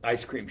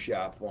ice cream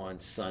shop on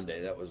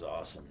Sunday. That was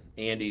awesome.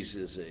 Andy's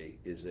is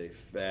a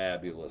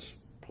fabulous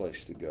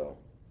place to go.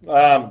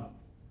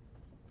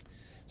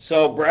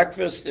 So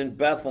breakfast in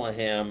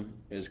Bethlehem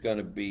is going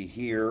to be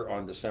here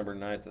on December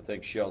 9th. I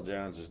think Shell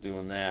Johns is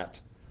doing that.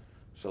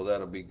 So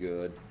that'll be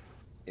good.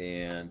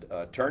 And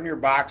turn your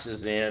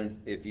boxes in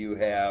if you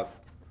have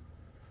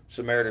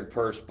Samaritan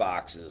Purse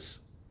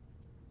boxes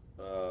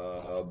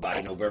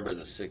by November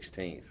the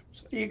 16th.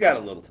 So you got a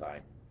little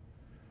time.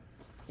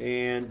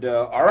 And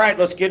all right,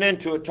 let's get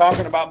into it,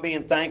 talking about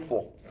being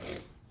thankful.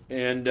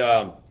 And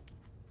I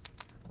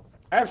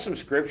have some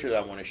scripture that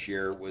I want to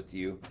share with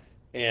you.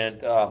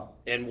 And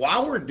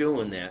while we're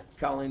doing that,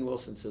 Colleen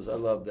Wilson says, I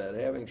love that.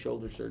 Having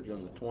shoulder surgery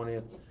on the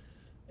 20th,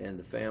 and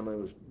the family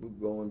was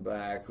going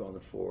back on the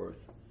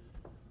 4th.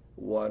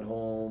 What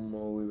home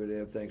we would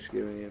have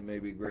Thanksgiving, and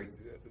maybe great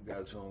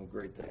God's home,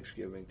 great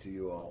Thanksgiving to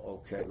you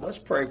all. Okay, let's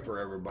pray for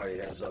everybody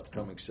that has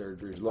upcoming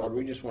surgeries. Lord,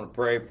 we just want to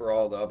pray for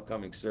all the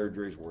upcoming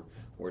surgeries.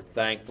 We're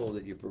thankful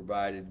that you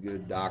provided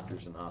good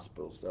doctors and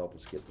hospitals to help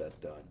us get that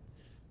done.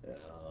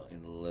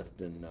 And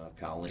lifting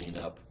Colleen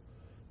up.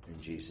 In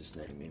Jesus'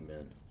 name,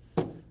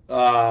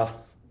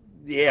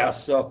 amen.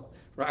 So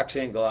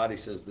Roxanne Galati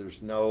says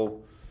there's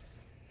no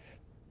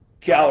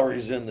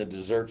calories in the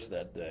desserts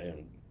that day.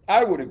 And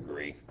I would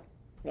agree.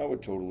 I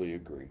would totally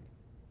agree.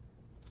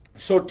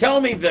 So tell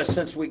me this,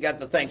 since we got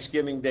the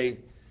Thanksgiving Day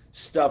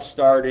stuff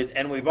started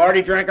and we've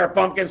already drank our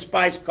pumpkin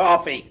spice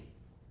coffee.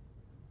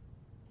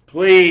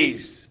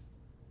 Please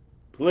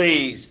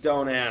please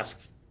don't ask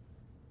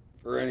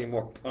for any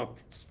more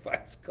pumpkin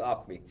spice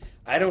coffee.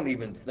 I don't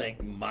even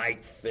think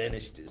Mike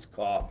finished his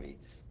coffee.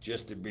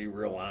 Just to be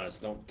real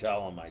honest, don't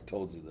tell him I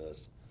told you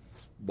this.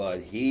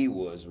 But he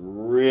was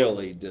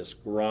really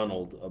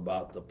disgruntled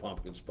about the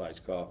pumpkin spice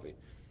coffee.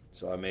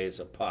 So I made us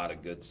a pot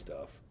of good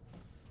stuff.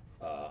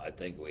 I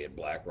think we had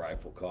Black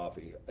Rifle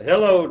coffee.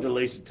 Hello to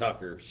Lisa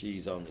Tucker.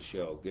 She's on the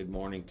show. Good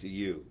morning to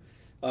you.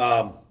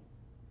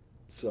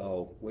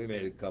 So we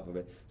made a cup of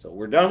it. So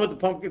we're done with the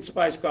pumpkin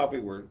spice coffee.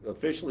 We're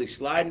officially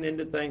sliding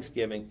into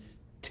Thanksgiving.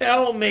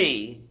 Tell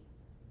me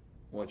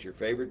what your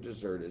favorite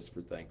dessert is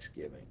for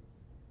Thanksgiving.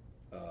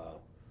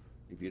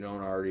 If you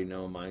don't already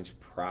know, mine's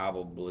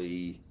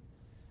probably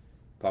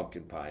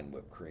pumpkin pie and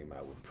whipped cream,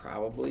 I would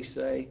probably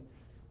say.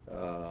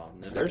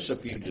 And there's a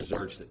few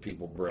desserts that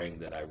people bring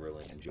that I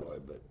really enjoy,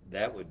 but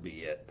that would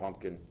be it.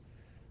 Pumpkin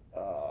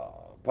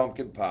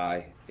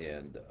pie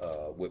and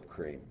whipped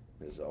cream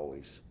is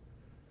always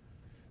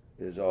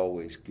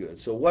good.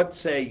 So what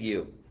say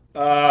you?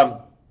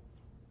 Becca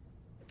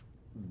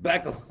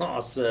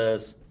Law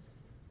says,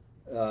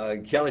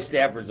 Kelly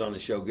Stafford's on the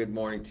show. Good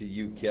morning to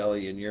you,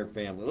 Kelly, and your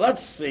family.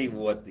 Let's see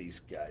what these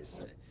guys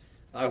say.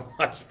 I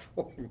watched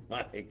for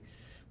Mike.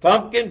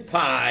 Pumpkin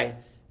pie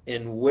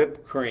and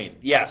whipped cream.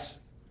 Yes.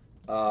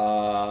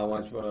 I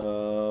watched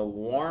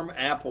warm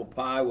apple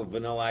pie with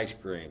vanilla ice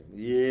cream.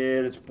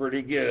 Yeah, that's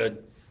pretty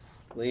good.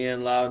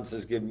 Leanne Loudon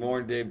says, good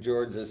morning, Dave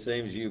Jordan, the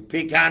same as you.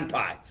 Pecan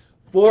pie.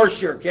 For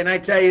sure. Can I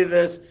tell you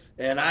this?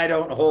 And I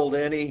don't hold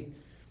any,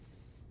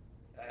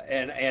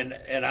 and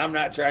I'm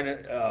not trying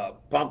to,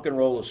 pumpkin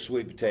roll of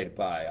sweet potato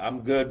pie.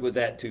 I'm good with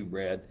that too,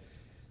 Brad.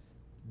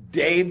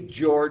 Dave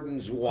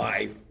Jordan's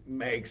wife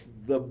makes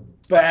the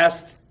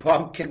best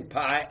pumpkin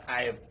pie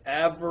I have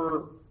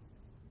ever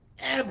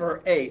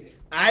ate.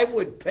 I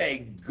would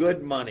pay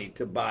good money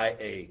to buy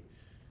a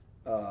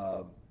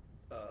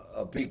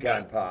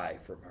pecan pie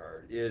from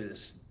her. It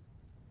is,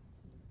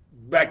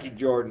 Becky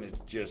Jordan is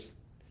just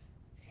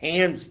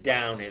hands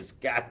down has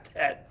got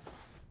that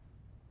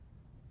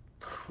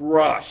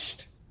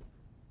crushed,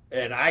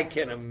 and I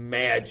can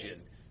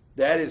imagine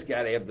that has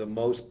got to have the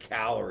most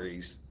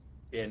calories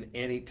in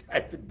any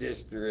type of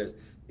dish there is.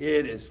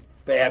 It is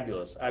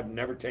fabulous. I've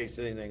never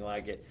tasted anything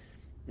like it,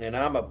 and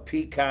I'm a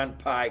pecan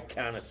pie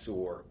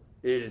connoisseur.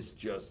 It is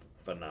just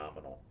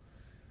phenomenal.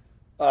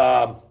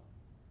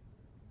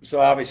 So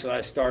obviously I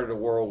started a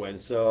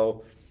whirlwind.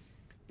 So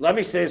let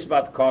me say this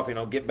about the coffee, and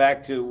I'll get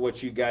back to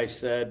what you guys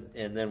said,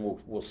 and then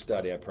we'll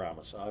study. I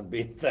promise. I'm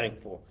being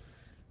thankful.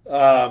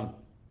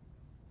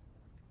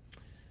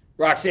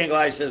 Roxanne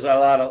Gladys says a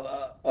lot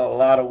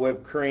of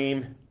whipped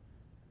cream.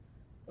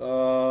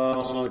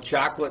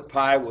 Chocolate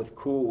pie with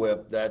Cool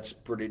Whip. That's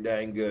pretty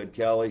dang good.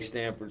 Kelly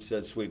Stanford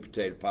said sweet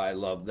potato pie.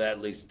 Love that.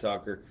 Lisa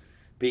Tucker.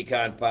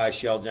 Pecan pie.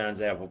 Shell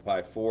John's apple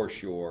pie for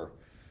sure.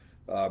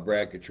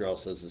 Brad Cottrell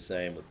says the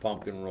same with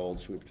pumpkin rolled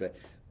sweet potato.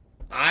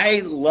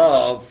 I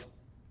love.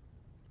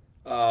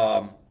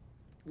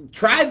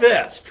 Try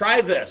this.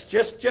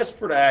 Just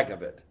for the heck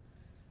of it.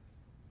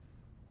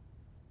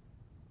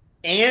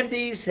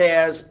 Andy's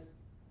has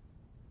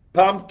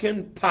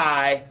pumpkin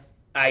pie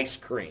ice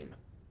cream.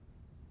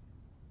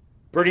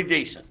 Pretty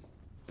decent.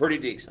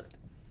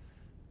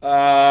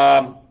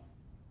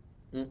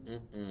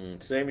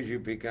 Same as you,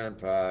 pecan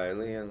pie.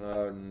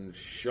 Leon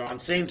Sean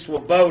Seen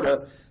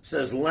Swoboda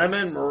says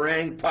lemon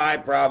meringue pie,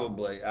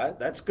 probably.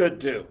 That's good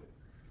too.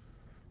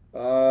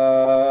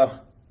 A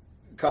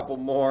couple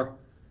more.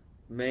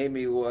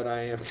 Maybe what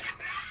I am.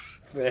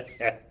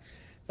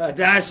 Don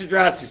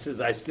Shadrassi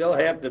says, I still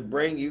have to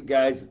bring you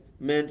guys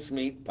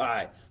mincemeat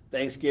pie.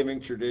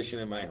 Thanksgiving tradition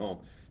in my home.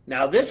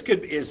 Now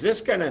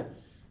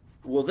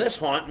will this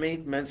haunt me,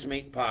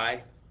 mincemeat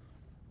pie?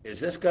 Is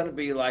this going to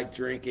be like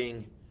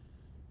drinking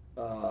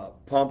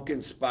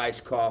pumpkin spice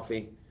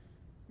coffee?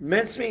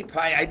 Mincemeat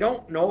pie, I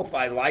don't know if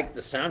I like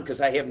the sound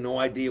because I have no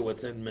idea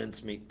what's in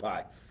mincemeat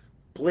pie.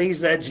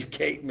 Please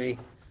educate me,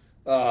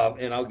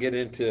 and I'll get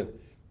into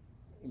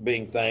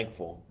being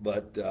thankful,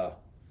 but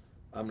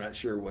I'm not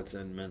sure what's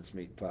in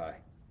mincemeat pie.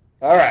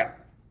 All right.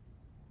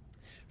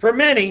 For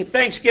many,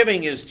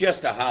 Thanksgiving is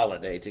just a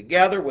holiday to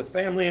gather with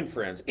family and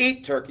friends,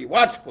 eat turkey,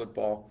 watch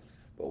football.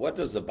 But what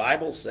does the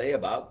Bible say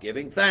about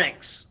giving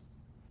thanks?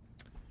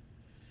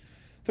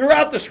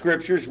 Throughout the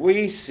scriptures,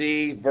 we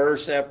see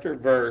verse after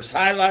verse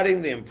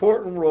highlighting the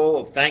important role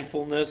of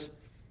thankfulness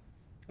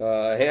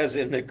has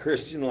in the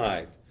Christian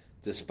life.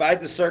 Despite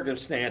the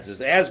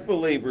circumstances, as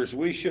believers,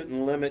 we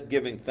shouldn't limit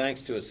giving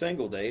thanks to a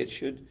single day. It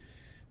should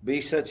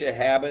be such a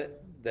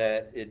habit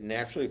that it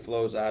naturally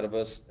flows out of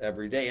us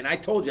every day. And I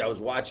told you I was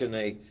watching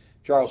a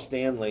Charles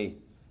Stanley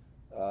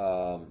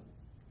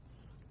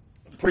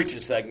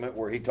preaching segment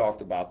where he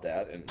talked about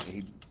that, and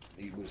he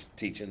was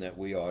teaching that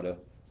we ought to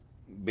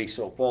be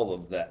so full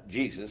of that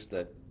Jesus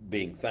that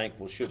being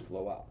thankful should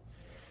flow out.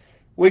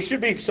 We should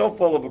be so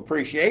full of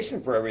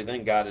appreciation for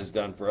everything God has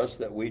done for us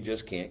that we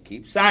just can't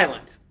keep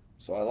silent.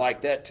 So I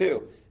like that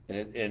too.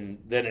 And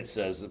then it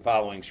says the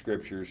following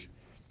scriptures,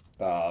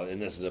 and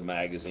this is a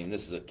magazine.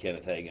 This is a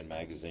Kenneth Hagin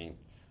magazine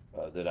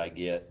that I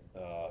get,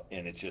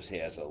 and it just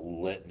has a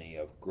litany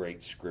of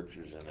great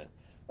scriptures in it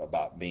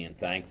about being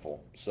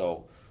thankful.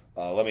 So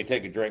let me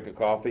take a drink of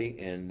coffee,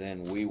 and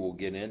then we will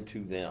get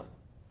into them.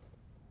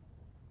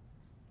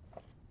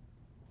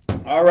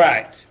 All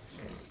right.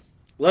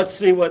 Let's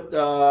see what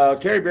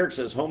Terry Beard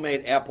says.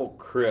 Homemade apple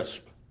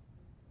crisp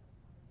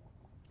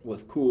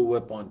with Cool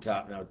Whip on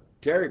top. Now,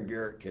 Terry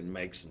Beard can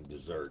make some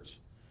desserts,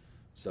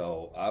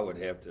 so I would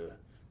have to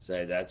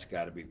say that's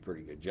got to be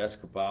pretty good.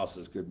 Jessica Powell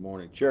says, "Good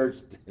morning, church."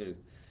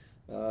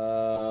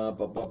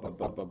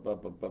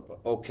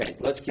 Okay,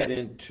 let's get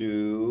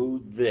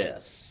into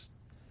this.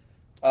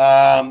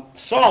 Psalm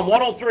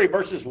 103,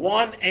 verses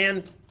 1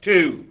 and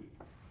 2.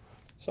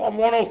 Psalm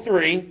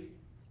 103,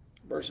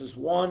 verses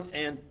 1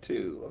 and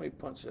 2. Let me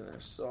punch in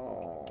there.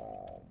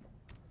 Psalm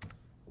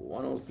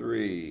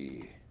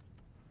 103,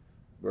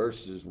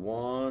 verses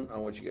 1. I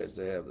want you guys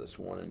to have this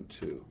 1 and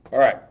 2. All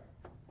right.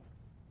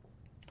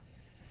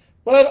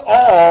 Let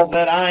all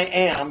that I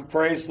am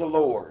praise the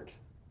Lord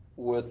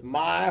with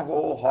my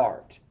whole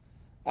heart.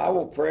 I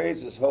will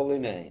praise his holy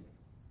name.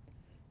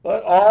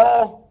 Let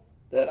all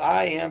that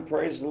I am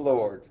praise the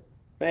Lord.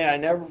 May I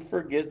never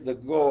forget the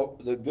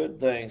good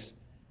things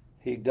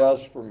he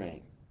does for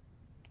me.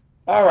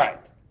 All right,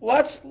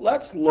 let's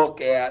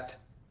look at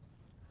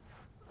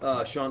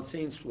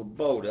Shansine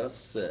Swoboda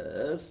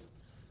says,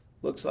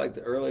 looks like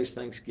the earliest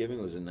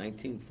Thanksgiving was in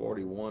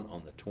 1941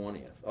 on the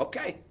 20th.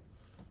 Okay,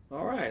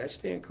 all right, I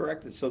stand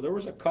corrected. So there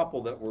was a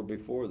couple that were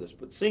before this,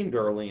 but seemed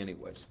early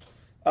anyways.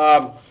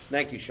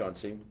 Thank you,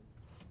 Shansine.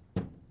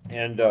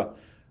 And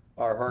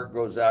our heart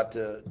goes out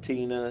to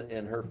Tina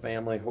and her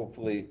family.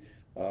 Hopefully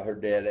her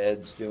dad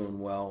Ed's doing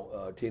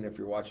well. Tina, if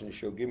you're watching the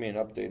show, give me an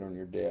update on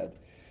your dad.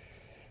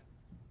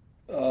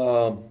 I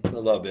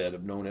love Ed.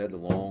 I've known Ed a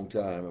long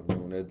time. I've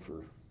known Ed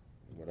for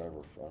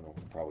whatever, I don't know,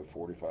 probably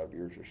 45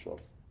 years or so.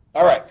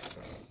 All right.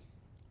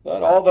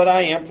 Let all that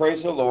I am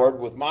praise the Lord.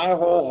 With my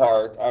whole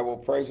heart, I will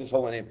praise his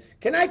holy name.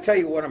 Can I tell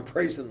you what I'm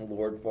praising the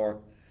Lord for?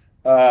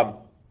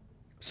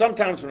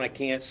 Sometimes when I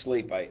can't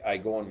sleep, I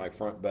go in my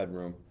front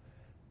bedroom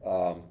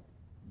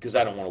because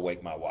I don't want to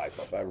wake my wife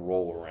up. I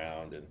roll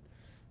around and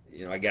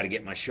I got to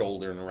get my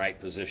shoulder in the right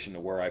position to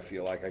where I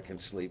feel like I can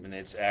sleep, and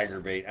it's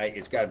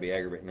it's got to be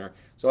aggravating her.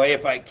 So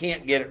if I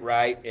can't get it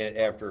right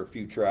after a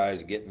few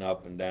tries getting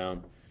up and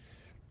down,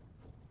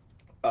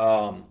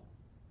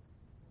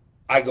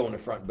 I go in the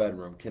front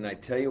bedroom. Can I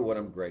tell you what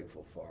I'm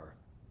grateful for?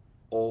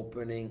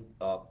 Opening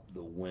up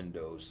the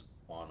windows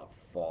on a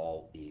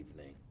fall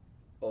evening.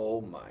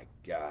 Oh my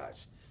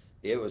gosh.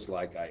 It was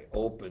like I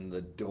opened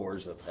the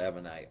doors of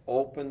heaven. I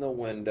opened the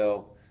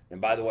window.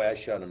 And by the way, I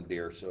shut them,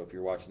 dear. So if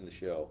you're watching the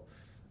show,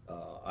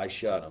 I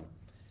shut them.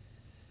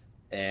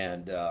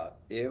 And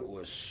it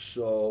was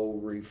so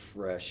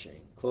refreshing.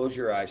 Close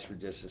your eyes for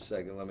just a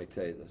second. Let me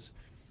tell you this.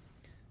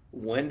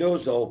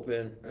 Windows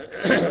open,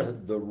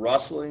 the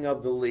rustling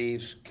of the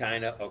leaves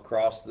kind of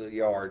across the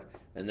yard.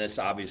 And this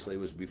obviously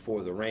was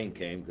before the rain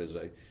came because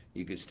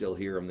you could still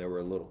hear them. They were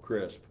a little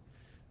crisp.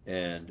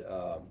 And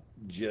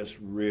just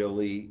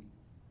really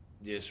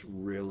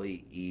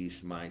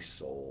eased my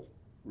soul,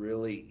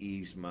 really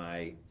eased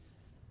my,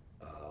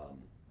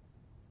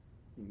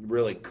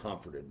 really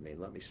comforted me.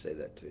 Let me say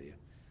that to you.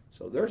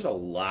 So there's a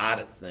lot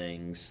of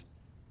things,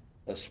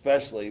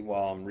 especially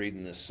while I'm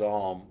reading this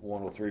Psalm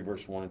 103,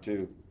 verse 1 and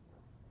 2.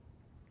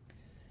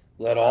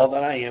 Let all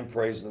that I am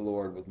praise the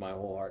Lord with my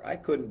whole heart. I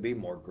couldn't be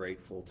more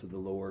grateful to the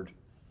Lord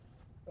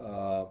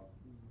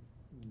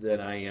than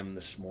I am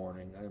this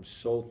morning. I'm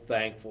so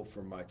thankful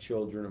for my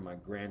children and my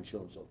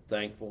grandchildren. So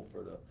thankful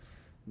for the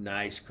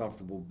nice,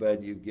 comfortable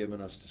bed you've given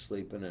us to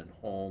sleep in and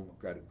home. I've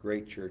got a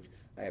great church.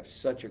 I have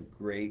such a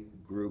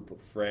great group of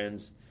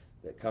friends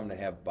that come to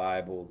have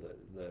Bible,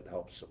 that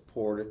help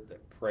support it,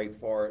 that pray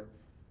for it.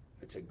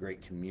 It's a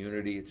great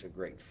community. It's a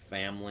great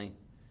family.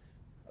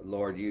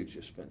 Lord, you've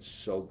just been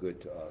so good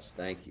to us.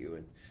 Thank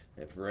you.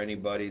 And for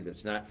anybody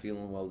that's not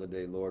feeling well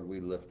today, Lord, we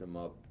lift them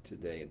up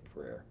today in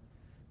prayer.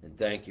 And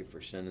thank you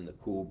for sending the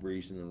cool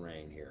breeze and the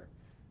rain here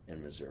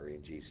in Missouri.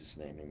 In Jesus'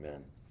 name,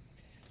 amen.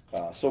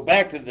 So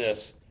back to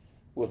this.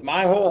 With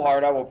my whole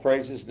heart, I will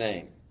praise his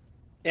name.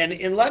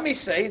 And let me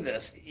say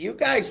this. You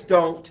guys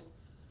don't,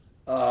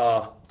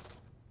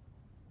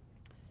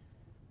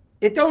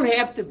 it don't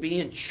have to be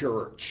in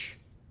church.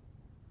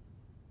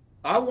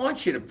 I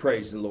want you to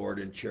praise the Lord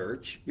in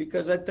church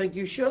because I think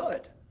you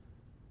should.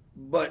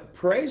 But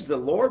praise the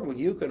Lord when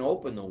you can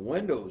open the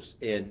windows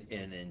and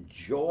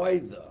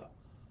enjoy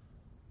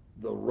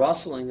the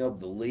rustling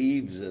of the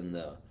leaves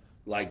and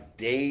like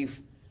Dave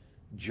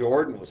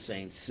Jordan was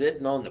saying,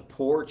 sitting on the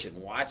porch and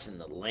watching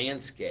the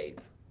landscape.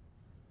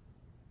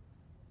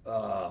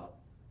 I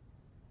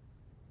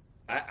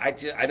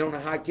don't know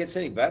how it gets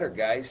any better,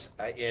 guys.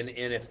 And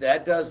if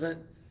that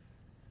doesn't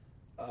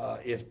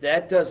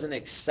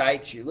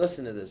excite you,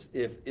 listen to this.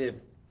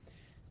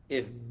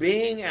 If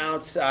being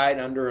outside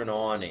under an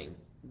awning,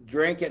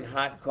 drinking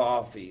hot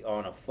coffee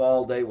on a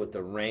fall day with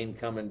the rain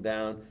coming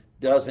down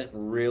doesn't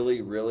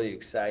really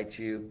excite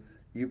you,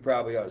 you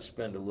probably ought to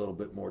spend a little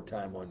bit more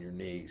time on your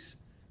knees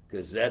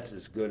because that's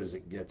as good as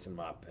it gets, in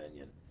my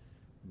opinion.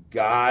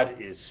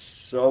 God is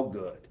so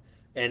good.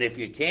 And if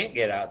you can't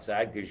get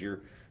outside because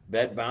you're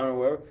bedbound or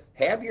whatever,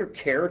 have your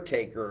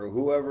caretaker or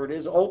whoever it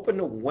is open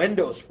the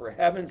windows, for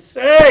heaven's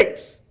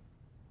sakes.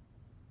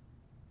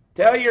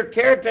 Tell your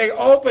caretaker,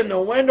 open the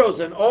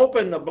windows and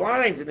open the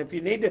blinds. And if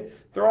you need to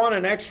throw on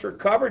an extra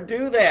cover,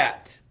 do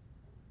that.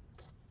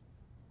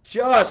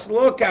 Just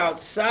look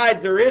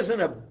outside. There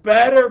isn't a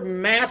better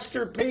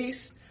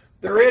masterpiece.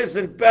 There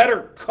isn't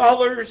better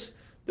colors.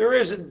 There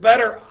isn't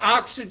better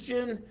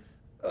oxygen.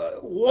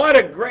 What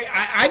a great...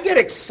 I get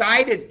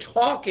excited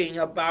talking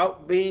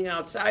about being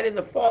outside in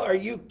the fall. Are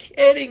you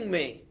kidding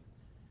me?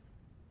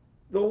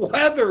 The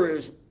weather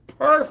is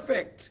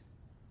perfect.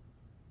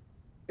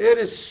 It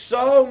is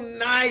so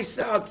nice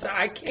outside.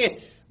 I can't...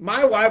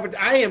 My wife,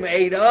 I am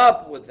ate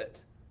up with it.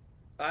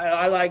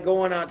 I like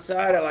going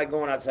outside. I like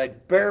going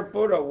outside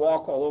barefoot. I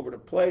walk all over the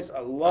place.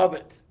 I love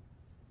it.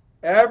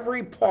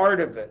 Every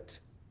part of it.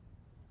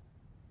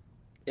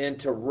 And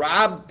to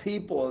rob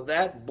people of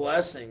that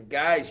blessing,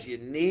 guys, you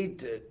need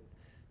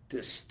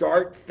to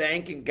start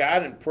thanking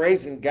God and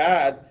praising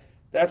God.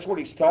 That's what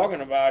he's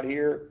talking about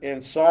here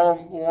in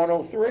Psalm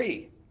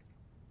 103.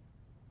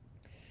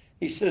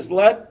 He says,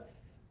 let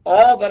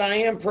all that I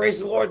am praise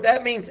the Lord.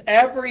 That means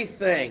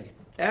everything.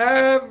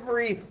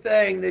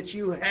 Everything that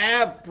you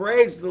have,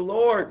 praise the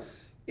Lord.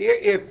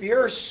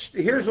 Here's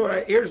what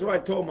I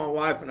told my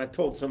wife, and I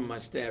told some of my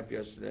staff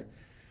yesterday.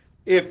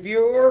 If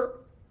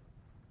you're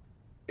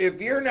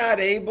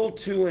not able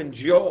to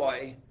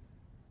enjoy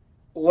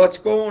what's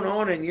going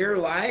on in your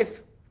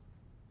life,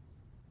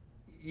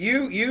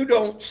 you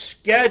don't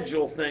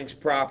schedule things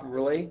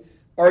properly,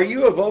 or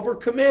you have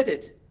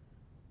overcommitted.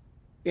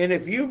 And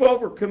if you've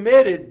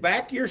overcommitted,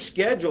 back your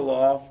schedule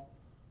off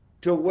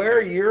to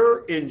where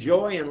you're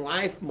enjoying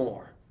life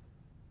more,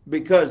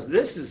 because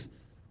this is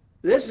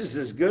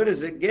as good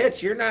as it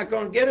gets. You're not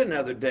going to get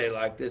another day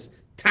like this.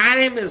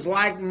 Time is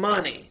like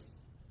money.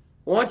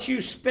 Once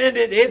you spend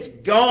it, it's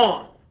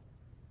gone.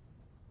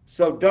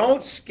 So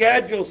don't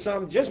schedule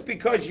something. Just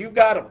because you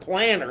got a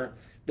planner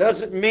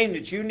doesn't mean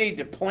that you need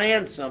to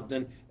plan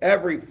something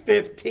every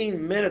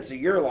 15 minutes of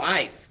your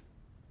life.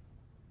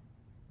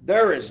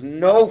 There is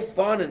no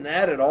fun in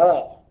that at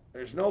all.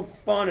 There's no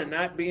fun in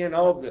not being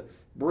able to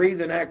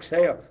breathe and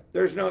exhale.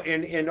 There's no,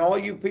 in all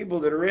you people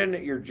that are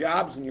in your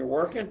jobs and you're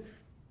working,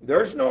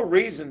 there's no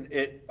reason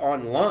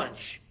on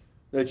lunch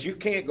that you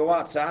can't go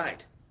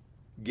outside.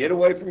 Get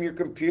away from your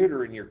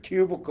computer and your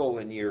cubicle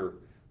and your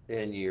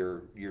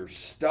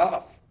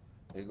stuff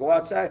and go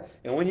outside.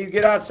 And when you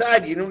get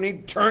outside, you don't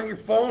need to turn your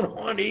phone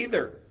on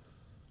either.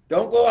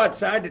 Don't go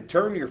outside to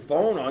turn your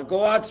phone on.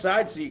 Go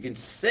outside so you can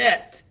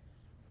sit.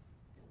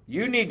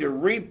 You need to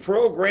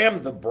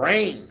reprogram the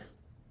brain.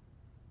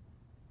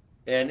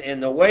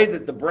 And the way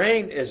that the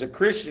brain as a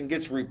Christian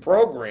gets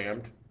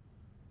reprogrammed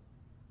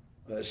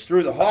is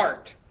through the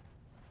heart.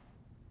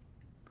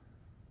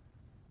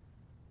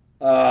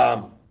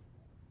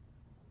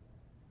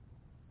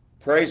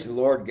 Praise the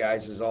Lord,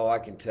 guys, is all I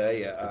can tell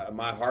you.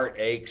 My heart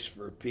aches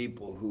for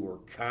people who are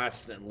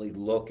constantly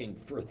looking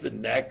for the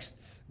next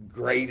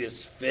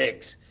greatest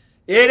fix.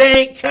 It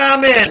ain't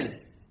coming.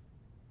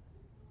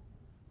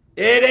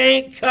 It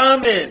ain't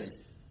coming.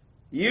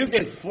 You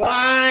can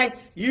fly,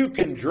 you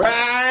can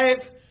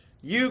drive,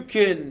 you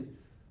can,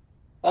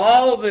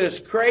 all this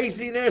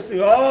craziness.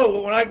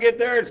 Oh, when I get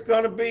there, it's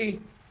going to be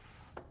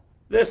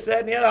this, that,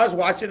 and the other. I was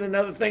watching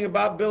another thing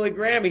about Billy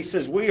Graham. He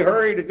says, we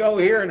hurry to go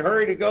here and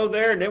hurry to go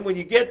there, and then when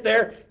you get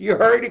there, you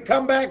hurry to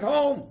come back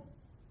home.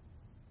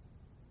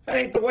 That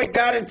ain't the way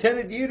God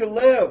intended you to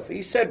live.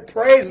 He said,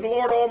 praise the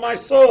Lord, all my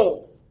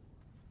soul.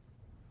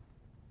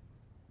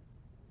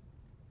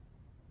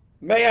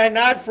 May I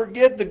not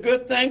forget the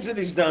good things that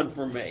he's done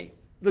for me.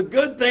 The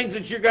good things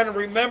that you're going to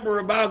remember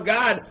about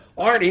God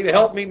aren't he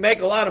helped me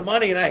make a lot of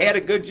money and I had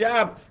a good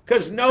job,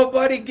 because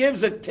nobody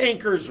gives a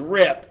tinker's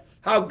rip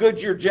how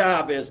good your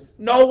job is.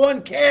 No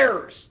one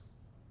cares.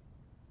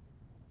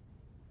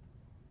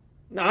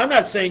 Now, I'm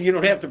not saying you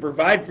don't have to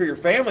provide for your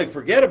family.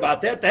 Forget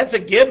about that. That's a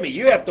gimme.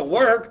 You have to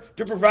work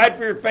to provide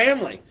for your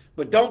family.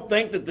 But don't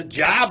think that the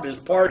job is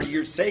part of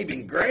your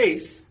saving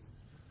grace.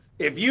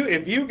 If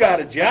you got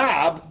a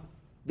job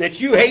that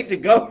you hate to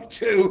go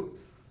to,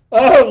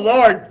 oh,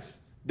 Lord,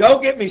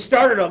 don't get me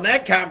started on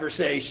that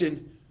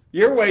conversation.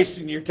 You're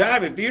wasting your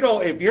time.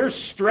 If you're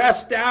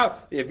stressed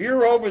out, if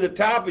you're over the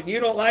top and you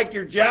don't like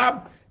your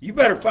job, you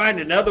better find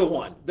another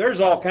one. There's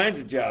all kinds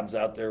of jobs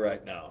out there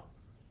right now.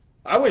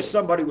 I wish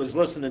somebody was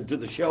listening to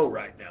the show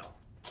right now.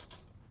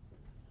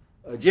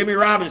 Jimmy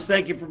Robbins,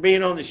 thank you for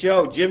being on the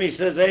show. Jimmy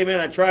says, amen,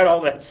 I tried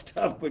all that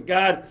stuff, but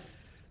God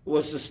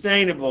was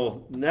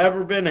sustainable.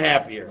 Never been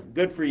happier.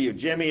 Good for you.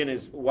 Jimmy and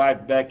his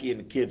wife, Becky, and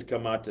the kids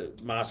come out to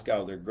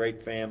Moscow. They're a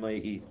great family.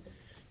 He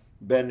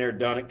been there,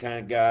 done it kind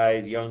of guy,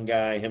 young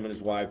guy. Him and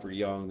his wife are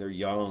young. They're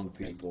young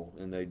people,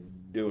 and they're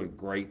doing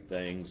great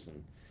things.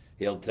 And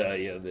he'll tell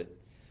you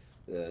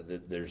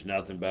that there's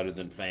nothing better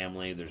than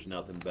family. There's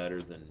nothing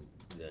better than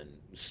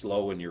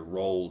slowing your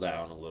roll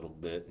down a little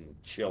bit and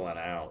chilling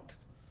out.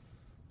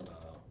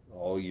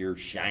 All your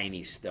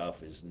shiny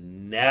stuff is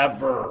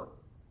never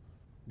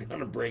going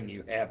to bring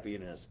you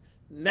happiness.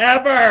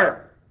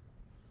 Never!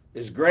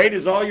 As great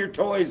as all your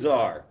toys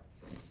are,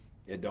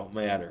 it don't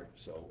matter.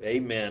 So,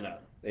 amen.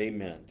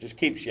 Amen. Just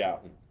keep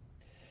shouting.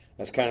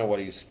 That's kind of what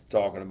he's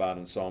talking about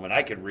in Psalm. And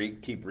I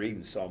could keep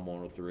reading Psalm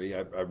 103.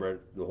 I read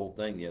the whole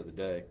thing the other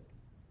day.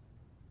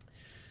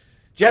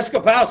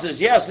 Jessica Powell says,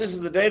 yes, this is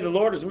the day the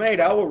Lord has made.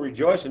 I will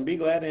rejoice and be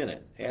glad in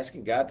it.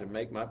 Asking God to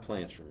make my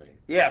plans for me.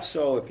 Yeah,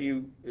 so if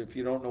you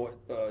don't know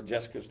what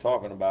Jessica's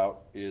talking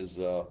about is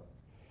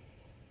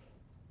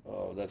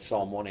that's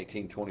Psalm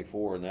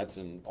 118:24, and that's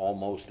in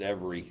almost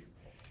every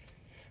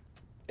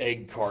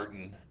egg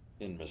carton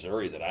in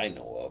Missouri that I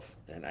know of.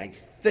 And I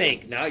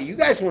think, now you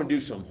guys want to do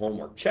some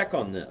homework. Check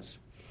on this.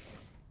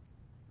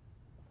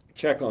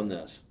 Check on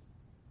this.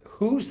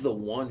 Who's the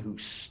one who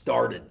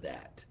started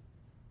that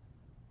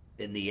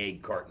in the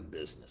egg carton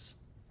business?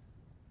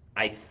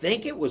 I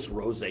think it was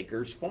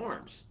Roseacres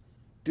Farms.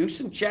 Do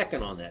some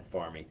checking on that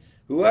for me.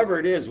 Whoever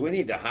it is, we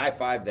need to high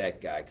five that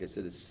guy because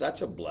it is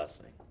such a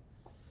blessing.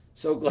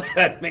 So glad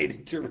I made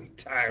it to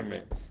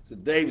retirement. So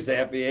Dave's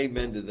happy.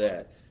 Amen to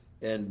that.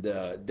 And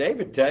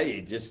David tell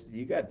you,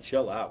 you got to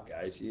chill out,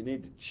 guys. You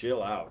need to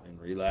chill out and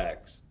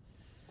relax.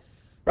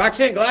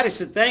 Roxanne Gladys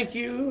said, thank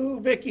you,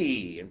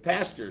 Vicki and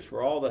pastors,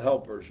 for all the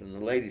helpers in the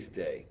Ladies'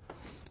 Day.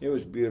 It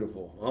was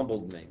beautiful.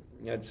 Humbled me.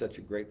 You had such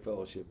a great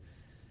fellowship.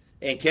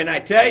 And can I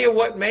tell you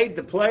what made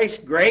the place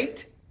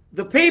great?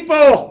 The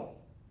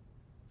people.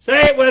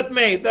 Say it with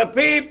me. The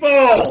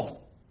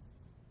people.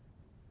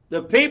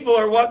 The people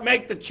are what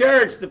make the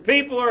church. The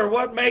people are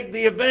what make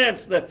the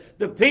events. The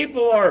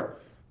people are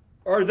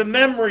the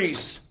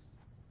memories.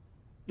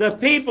 The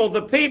people,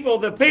 the people,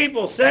 the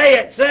people. Say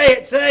it, say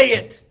it, say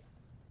it.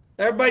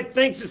 Everybody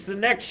thinks it's the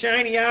next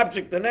shiny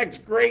object, the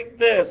next great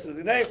this, or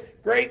the next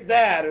great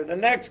that, or the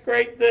next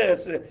great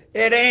this.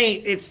 It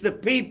ain't. It's the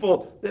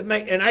people that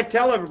make, and I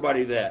tell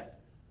everybody that.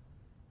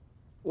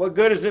 What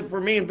good is it for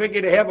me and Vicki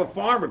to have a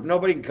farm if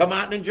nobody can come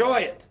out and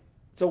enjoy it?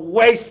 It's a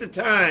waste of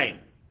time.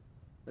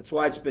 That's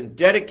why it's been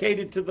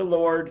dedicated to the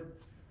Lord,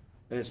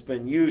 and it's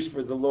been used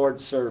for the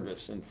Lord's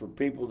service and for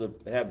people to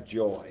have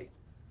joy.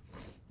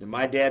 And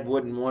my dad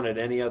wouldn't want it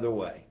any other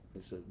way.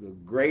 It's the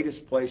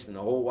greatest place in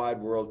the whole wide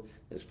world,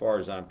 as far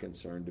as I'm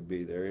concerned, to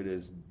be there. It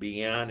is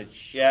beyond a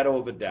shadow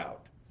of a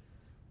doubt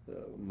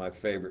my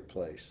favorite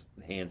place,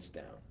 hands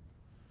down.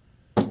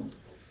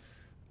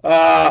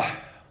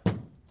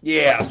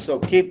 Yeah, so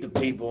keep the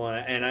people,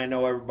 and I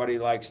know everybody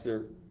likes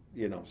their,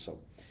 so.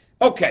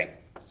 Okay,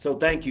 so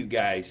thank you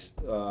guys.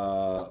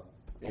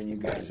 And you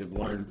guys have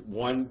learned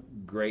one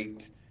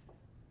great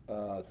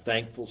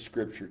thankful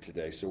scripture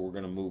today, so we're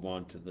going to move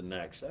on to the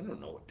next. I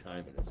don't know what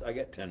time it is. I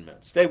got 10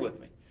 minutes. Stay with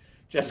me.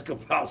 Jessica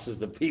Powell says,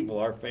 the people,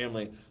 our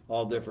family,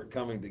 all different,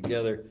 coming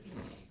together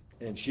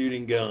and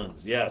shooting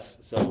guns. Yes,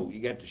 so you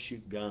got to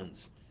shoot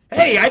guns.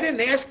 Hey, I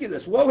didn't ask you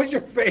this. What was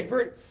your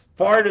favorite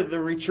part of the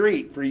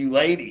retreat for you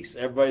ladies,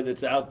 everybody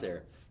that's out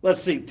there?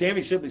 Let's see.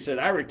 Tammy Shipley said,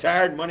 I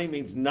retired. Money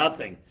means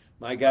nothing.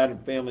 My God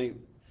and family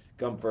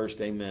come first.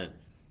 Amen.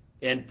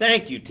 And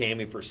thank you,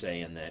 Tammy, for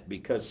saying that,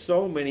 because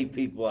so many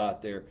people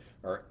out there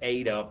are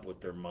ate up with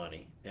their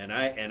money. And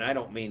I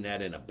don't mean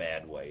that in a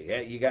bad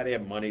way. You got to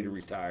have money to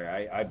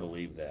retire. I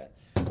believe that.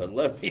 But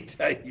let me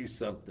tell you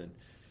something.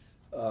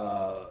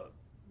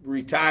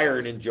 Retire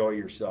and enjoy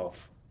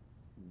yourself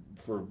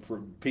for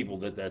people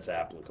that's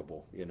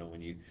applicable.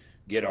 When you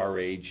get our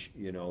age,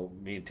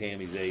 me and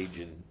Tammy's age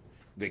and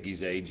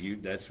Vicky's age,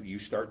 you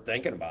start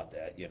thinking about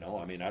that.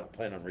 I mean, I don't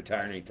plan on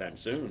retiring anytime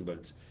soon,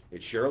 but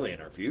it's surely in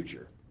our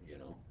future.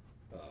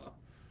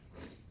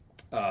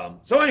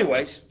 So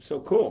anyways, so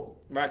cool.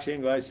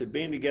 Roxanne Gladys said,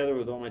 being together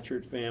with all my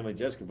church family.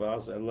 Jessica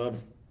Voss, I love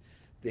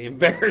the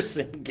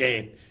embarrassing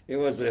game. It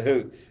was a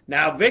hoot.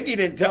 Now, Vicki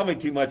didn't tell me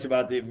too much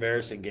about the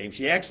embarrassing game.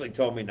 She actually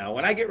told me, now,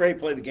 when I get ready to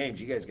play the games,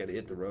 you guys got to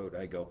hit the road.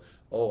 I go,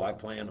 oh, I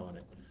plan on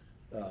it.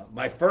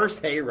 My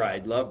first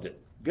hayride, loved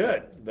it.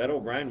 Good. Beto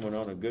O'Brien went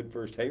on a good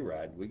first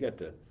hayride. We got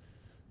to,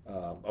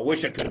 I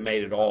wish I could have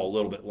made it all a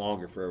little bit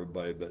longer for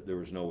everybody, but there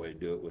was no way to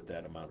do it with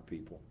that amount of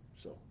people.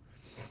 So.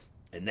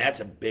 And that's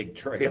a big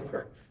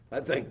trailer.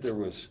 I think there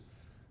was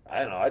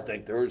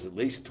at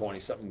least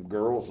 20-something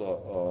girls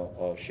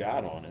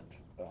shot on it.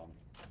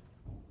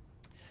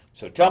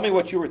 So tell me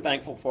what you were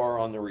thankful for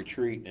on the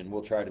retreat, and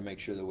we'll try to make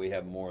sure that we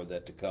have more of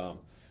that to come.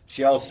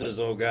 Shell says,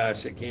 oh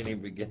gosh, I can't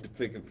even begin to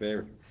pick a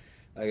favorite.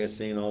 I got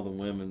seeing all the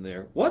women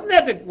there. Wasn't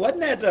that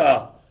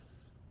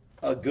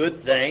a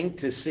good thing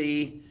to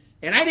see?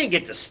 And I didn't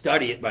get to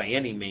study it by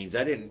any means.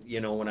 I didn't,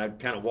 when I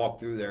kind of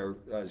walked through there,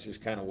 I was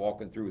just kind of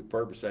walking through with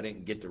purpose. I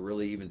didn't get to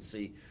really even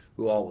see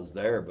who all was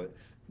there. But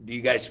do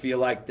you guys feel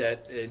like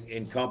that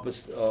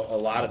encompassed a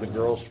lot of the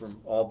girls from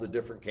all the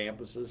different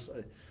campuses?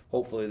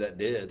 Hopefully that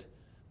did.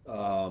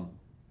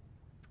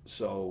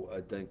 So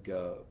I think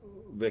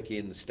Vicki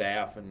and the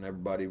staff and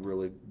everybody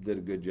really did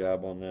a good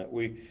job on that.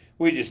 We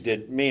just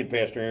did, me and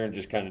Pastor Aaron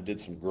just kind of did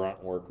some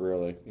grunt work,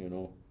 really.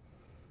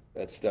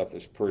 That stuff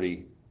is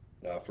pretty.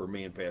 For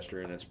me and Pastor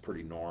Aaron, that's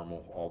pretty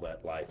normal. All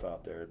that life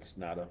out there, it's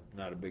not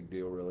a big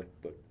deal really.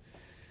 But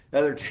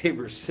Heather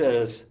Tabor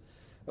says,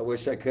 I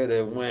wish I could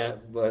have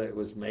went, but it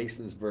was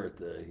Mason's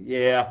birthday.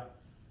 Yeah,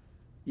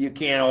 you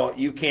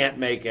can't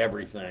make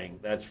everything,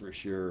 that's for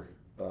sure.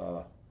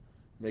 Uh,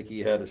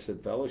 Mickey Hedda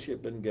said,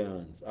 fellowship and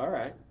guns. All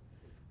right.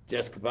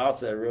 Jessica Powell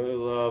said, I really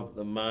love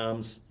the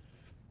moms.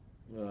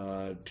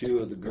 Two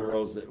of the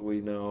girls that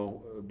we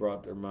know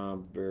brought their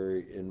mom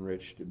very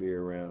enriched to be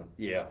around.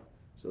 Yeah.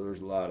 So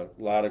there's a lot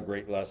of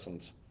great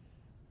lessons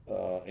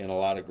and a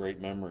lot of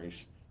great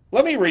memories.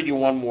 Let me read you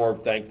one more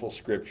thankful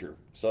scripture.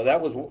 So that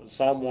was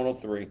Psalm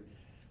 103,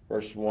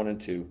 verses 1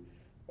 and 2.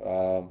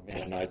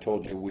 And I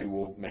told you we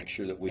will make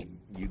sure that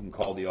you can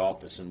call the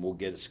office and we'll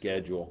get a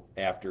schedule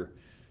after.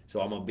 So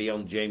I'm going to be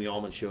on the Jamie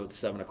Allman show at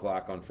 7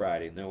 o'clock on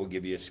Friday, and then we'll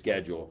give you a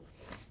schedule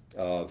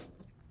of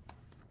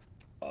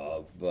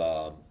of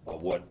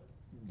what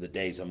the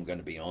days I'm going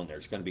to be on there.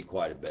 It's going to be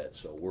quite a bit.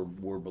 So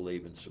we're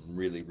believing some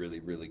really, really,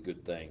 really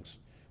good things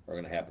are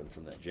going to happen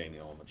from that Jamie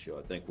Allman show.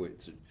 I think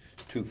it's a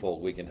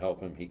twofold. We can help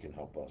him. He can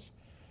help us.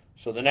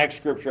 So the next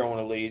scripture I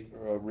want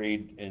to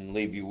read and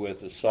leave you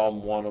with is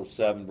Psalm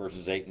 107,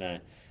 verses 8 and 9.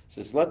 It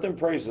says, let them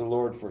praise the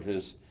Lord for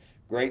his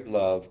great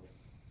love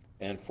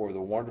and for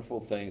the wonderful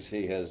things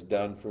he has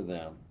done for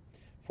them.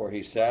 For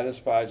he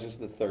satisfies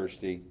the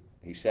thirsty.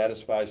 He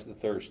satisfies the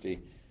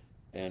thirsty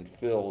and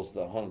fills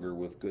the hunger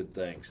with good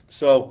things.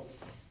 So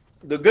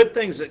the good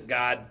things that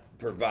God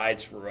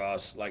provides for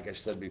us, like I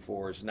said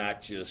before, is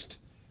not just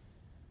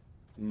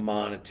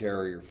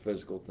monetary or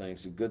physical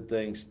things. The good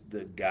things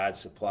that God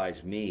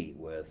supplies me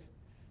with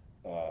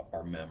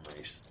are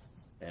memories,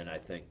 and I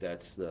think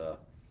that's the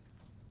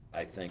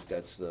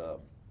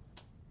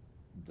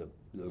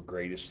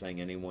greatest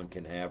thing anyone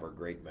can have are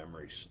great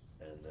memories,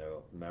 and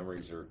the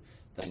memories are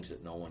things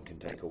that no one can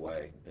take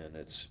away, and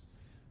it's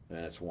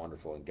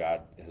wonderful. And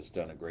God has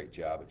done a great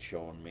job at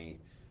showing me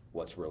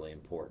what's really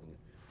important,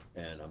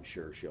 and I'm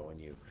sure showing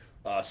you.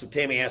 So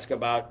Tammy asked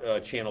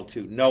about Channel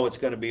 2. No, it's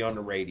going to be on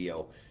the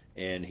radio,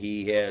 and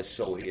it's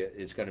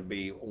going to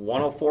be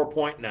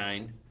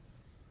 104.9.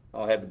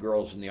 I'll have the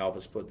girls in the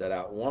office put that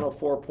out.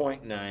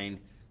 104.9,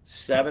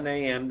 7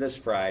 a.m. this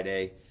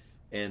Friday,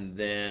 and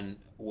then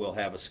we'll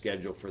have a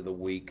schedule for the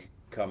week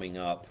coming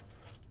up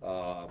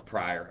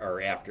prior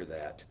or after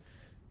that.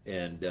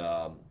 And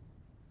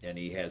and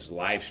he has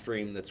live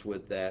stream that's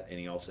with that, and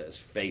he also has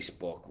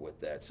Facebook with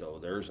that. So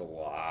there's a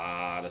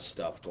lot of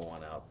stuff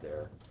going out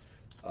there.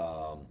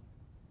 Um,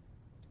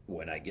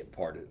 when I get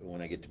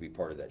to be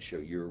part of that show,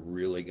 you're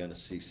really going to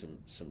see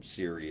some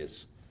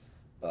serious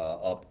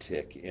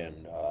uptick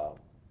in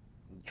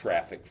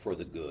traffic for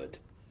the good.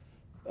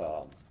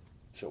 Um,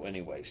 so,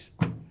 anyways,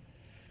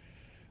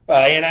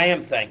 and I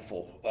am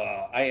thankful.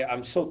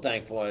 I'm so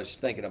thankful. I was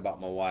thinking about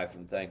my wife.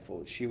 I'm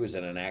thankful. She was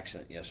in an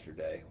accident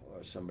yesterday.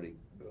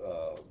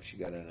 She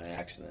got in an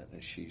accident,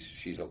 and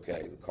she's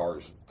okay. The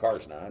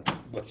car's not,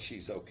 but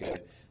she's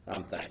okay.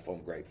 I'm thankful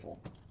and grateful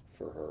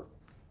for her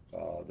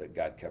that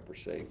God kept her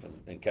safe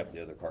and kept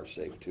the other cars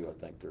safe too. I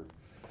think they're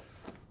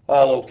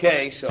all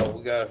okay. So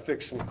we got to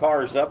fix some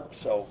cars up.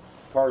 So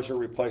cars are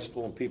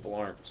replaceable and people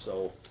aren't.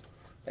 So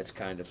that's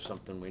kind of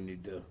something we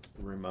need to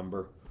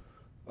remember.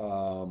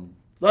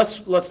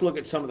 Let's look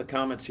at some of the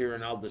comments here,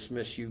 and I'll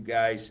dismiss you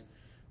guys.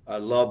 I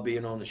love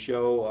being on the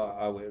show.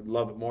 I would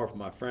love it more if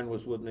my friend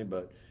was with me,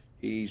 but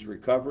he's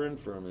recovering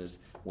from his.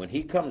 When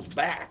he comes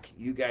back,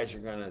 you guys are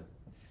gonna.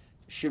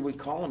 Should we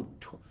call him?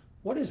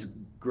 What is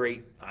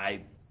great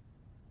eye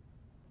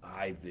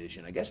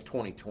vision? I guess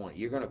 2020.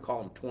 You're gonna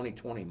call him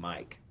 2020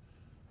 Mike.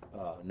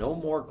 No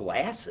more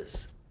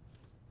glasses.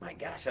 My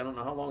gosh, I don't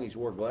know how long he's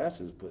wore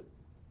glasses, but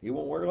he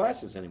won't wear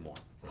glasses anymore.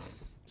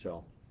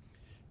 So.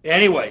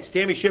 Anyways,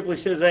 Tammy Shipley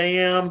says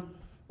AM,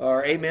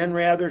 or amen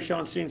rather.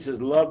 Sean Steen says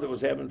loved it,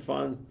 was having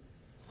fun.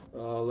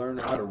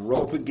 Learning how to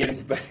rope and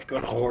getting back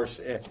on a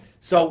horse.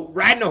 So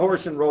riding a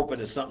horse and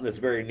roping is something that's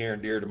very near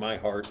and dear to my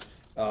heart.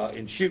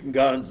 And shooting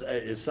guns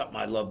is something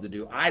I love to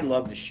do. I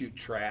love to shoot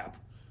trap.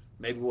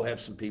 Maybe we'll have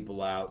some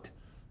people out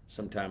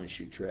sometime and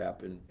shoot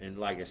trap. And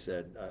like I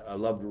said, I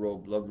love to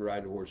rope, love to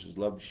ride the horses,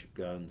 love to shoot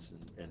guns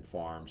and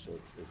farm. So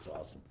it's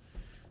awesome.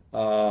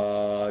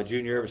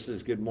 Junior Ever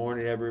says good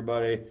morning,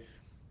 everybody.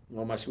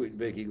 Well, my sweet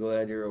Vicky,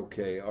 glad you're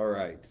okay. All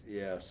right,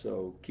 yeah.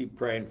 So keep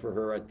praying for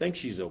her. I think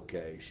she's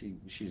okay.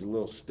 She's a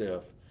little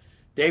stiff.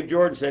 Dave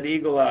Jordan said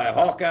Eagle Eye,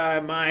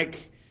 Hawkeye,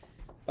 Mike.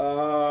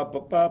 Gloria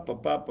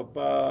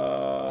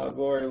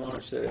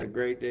Lawrence said a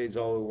great day's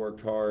all who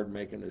worked hard,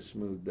 making it a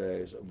smooth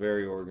day. So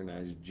very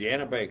organized.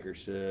 Jana Baker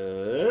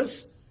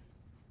says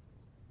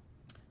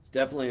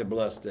definitely a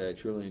blessed day.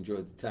 Truly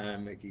enjoyed the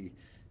time, Mickey.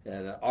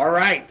 And all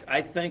right,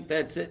 I think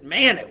that's it.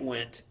 Man, it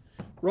went.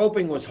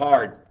 Roping was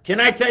hard. Can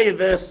I tell you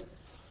this?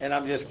 And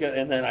I'm just gonna,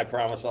 and then I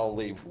promise I'll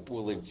leave.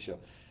 We'll leave the show.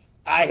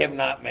 I have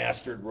not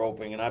mastered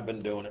roping, and I've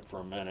been doing it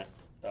for a minute.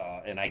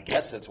 And I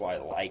guess that's why I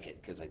like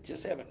it, because I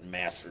just haven't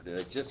mastered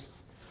it.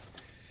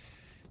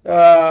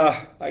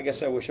 I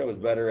guess I wish I was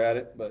better at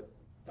it, but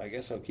I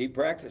guess I'll keep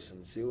practicing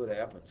and see what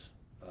happens.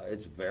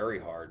 It's very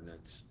hard, and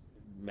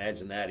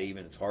imagine that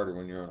even. It's harder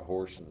when you're on a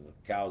horse and the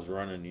cow's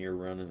running and you're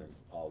running and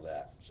all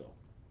that. So.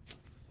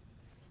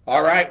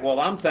 All right. Well,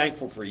 I'm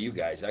thankful for you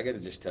guys. I got to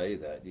just tell you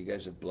that. You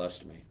guys have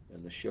blessed me.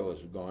 And the show has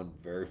gone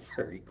very,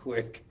 very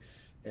quick.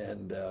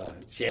 And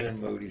Shannon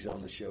Moody's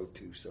on the show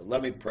too. So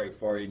let me pray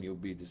for you and you'll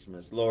be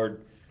dismissed.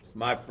 Lord,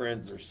 my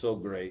friends are so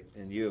great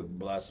and you have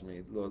blessed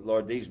me.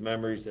 Lord, these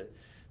memories that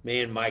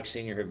me and Mike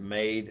Sr. have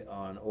made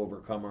on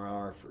Overcomer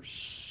Hour for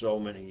so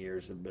many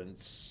years have been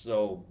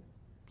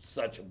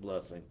such a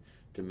blessing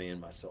to me and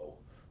my soul.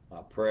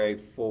 I pray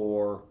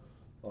for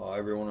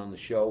everyone on the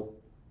show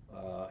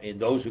and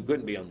those who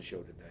couldn't be on the show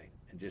today.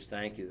 And just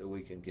thank you that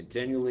we can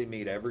continually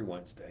meet every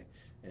Wednesday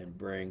and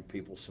bring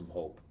people some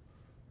hope,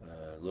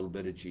 a little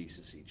bit of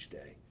Jesus each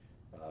day.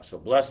 So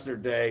bless their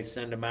day,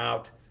 send them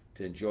out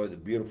to enjoy the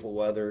beautiful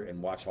weather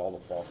and watch all the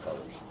fall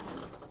colors.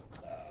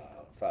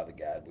 Father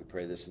God, we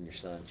pray this in your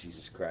Son,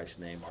 Jesus Christ's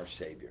name, our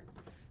Savior.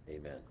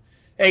 Amen.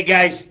 Hey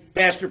guys,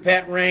 Pastor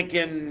Pat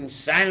Rankin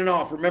signing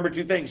off. Remember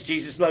two things.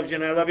 Jesus loves you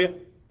and I love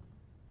you.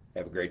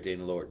 Have a great day in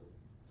the Lord.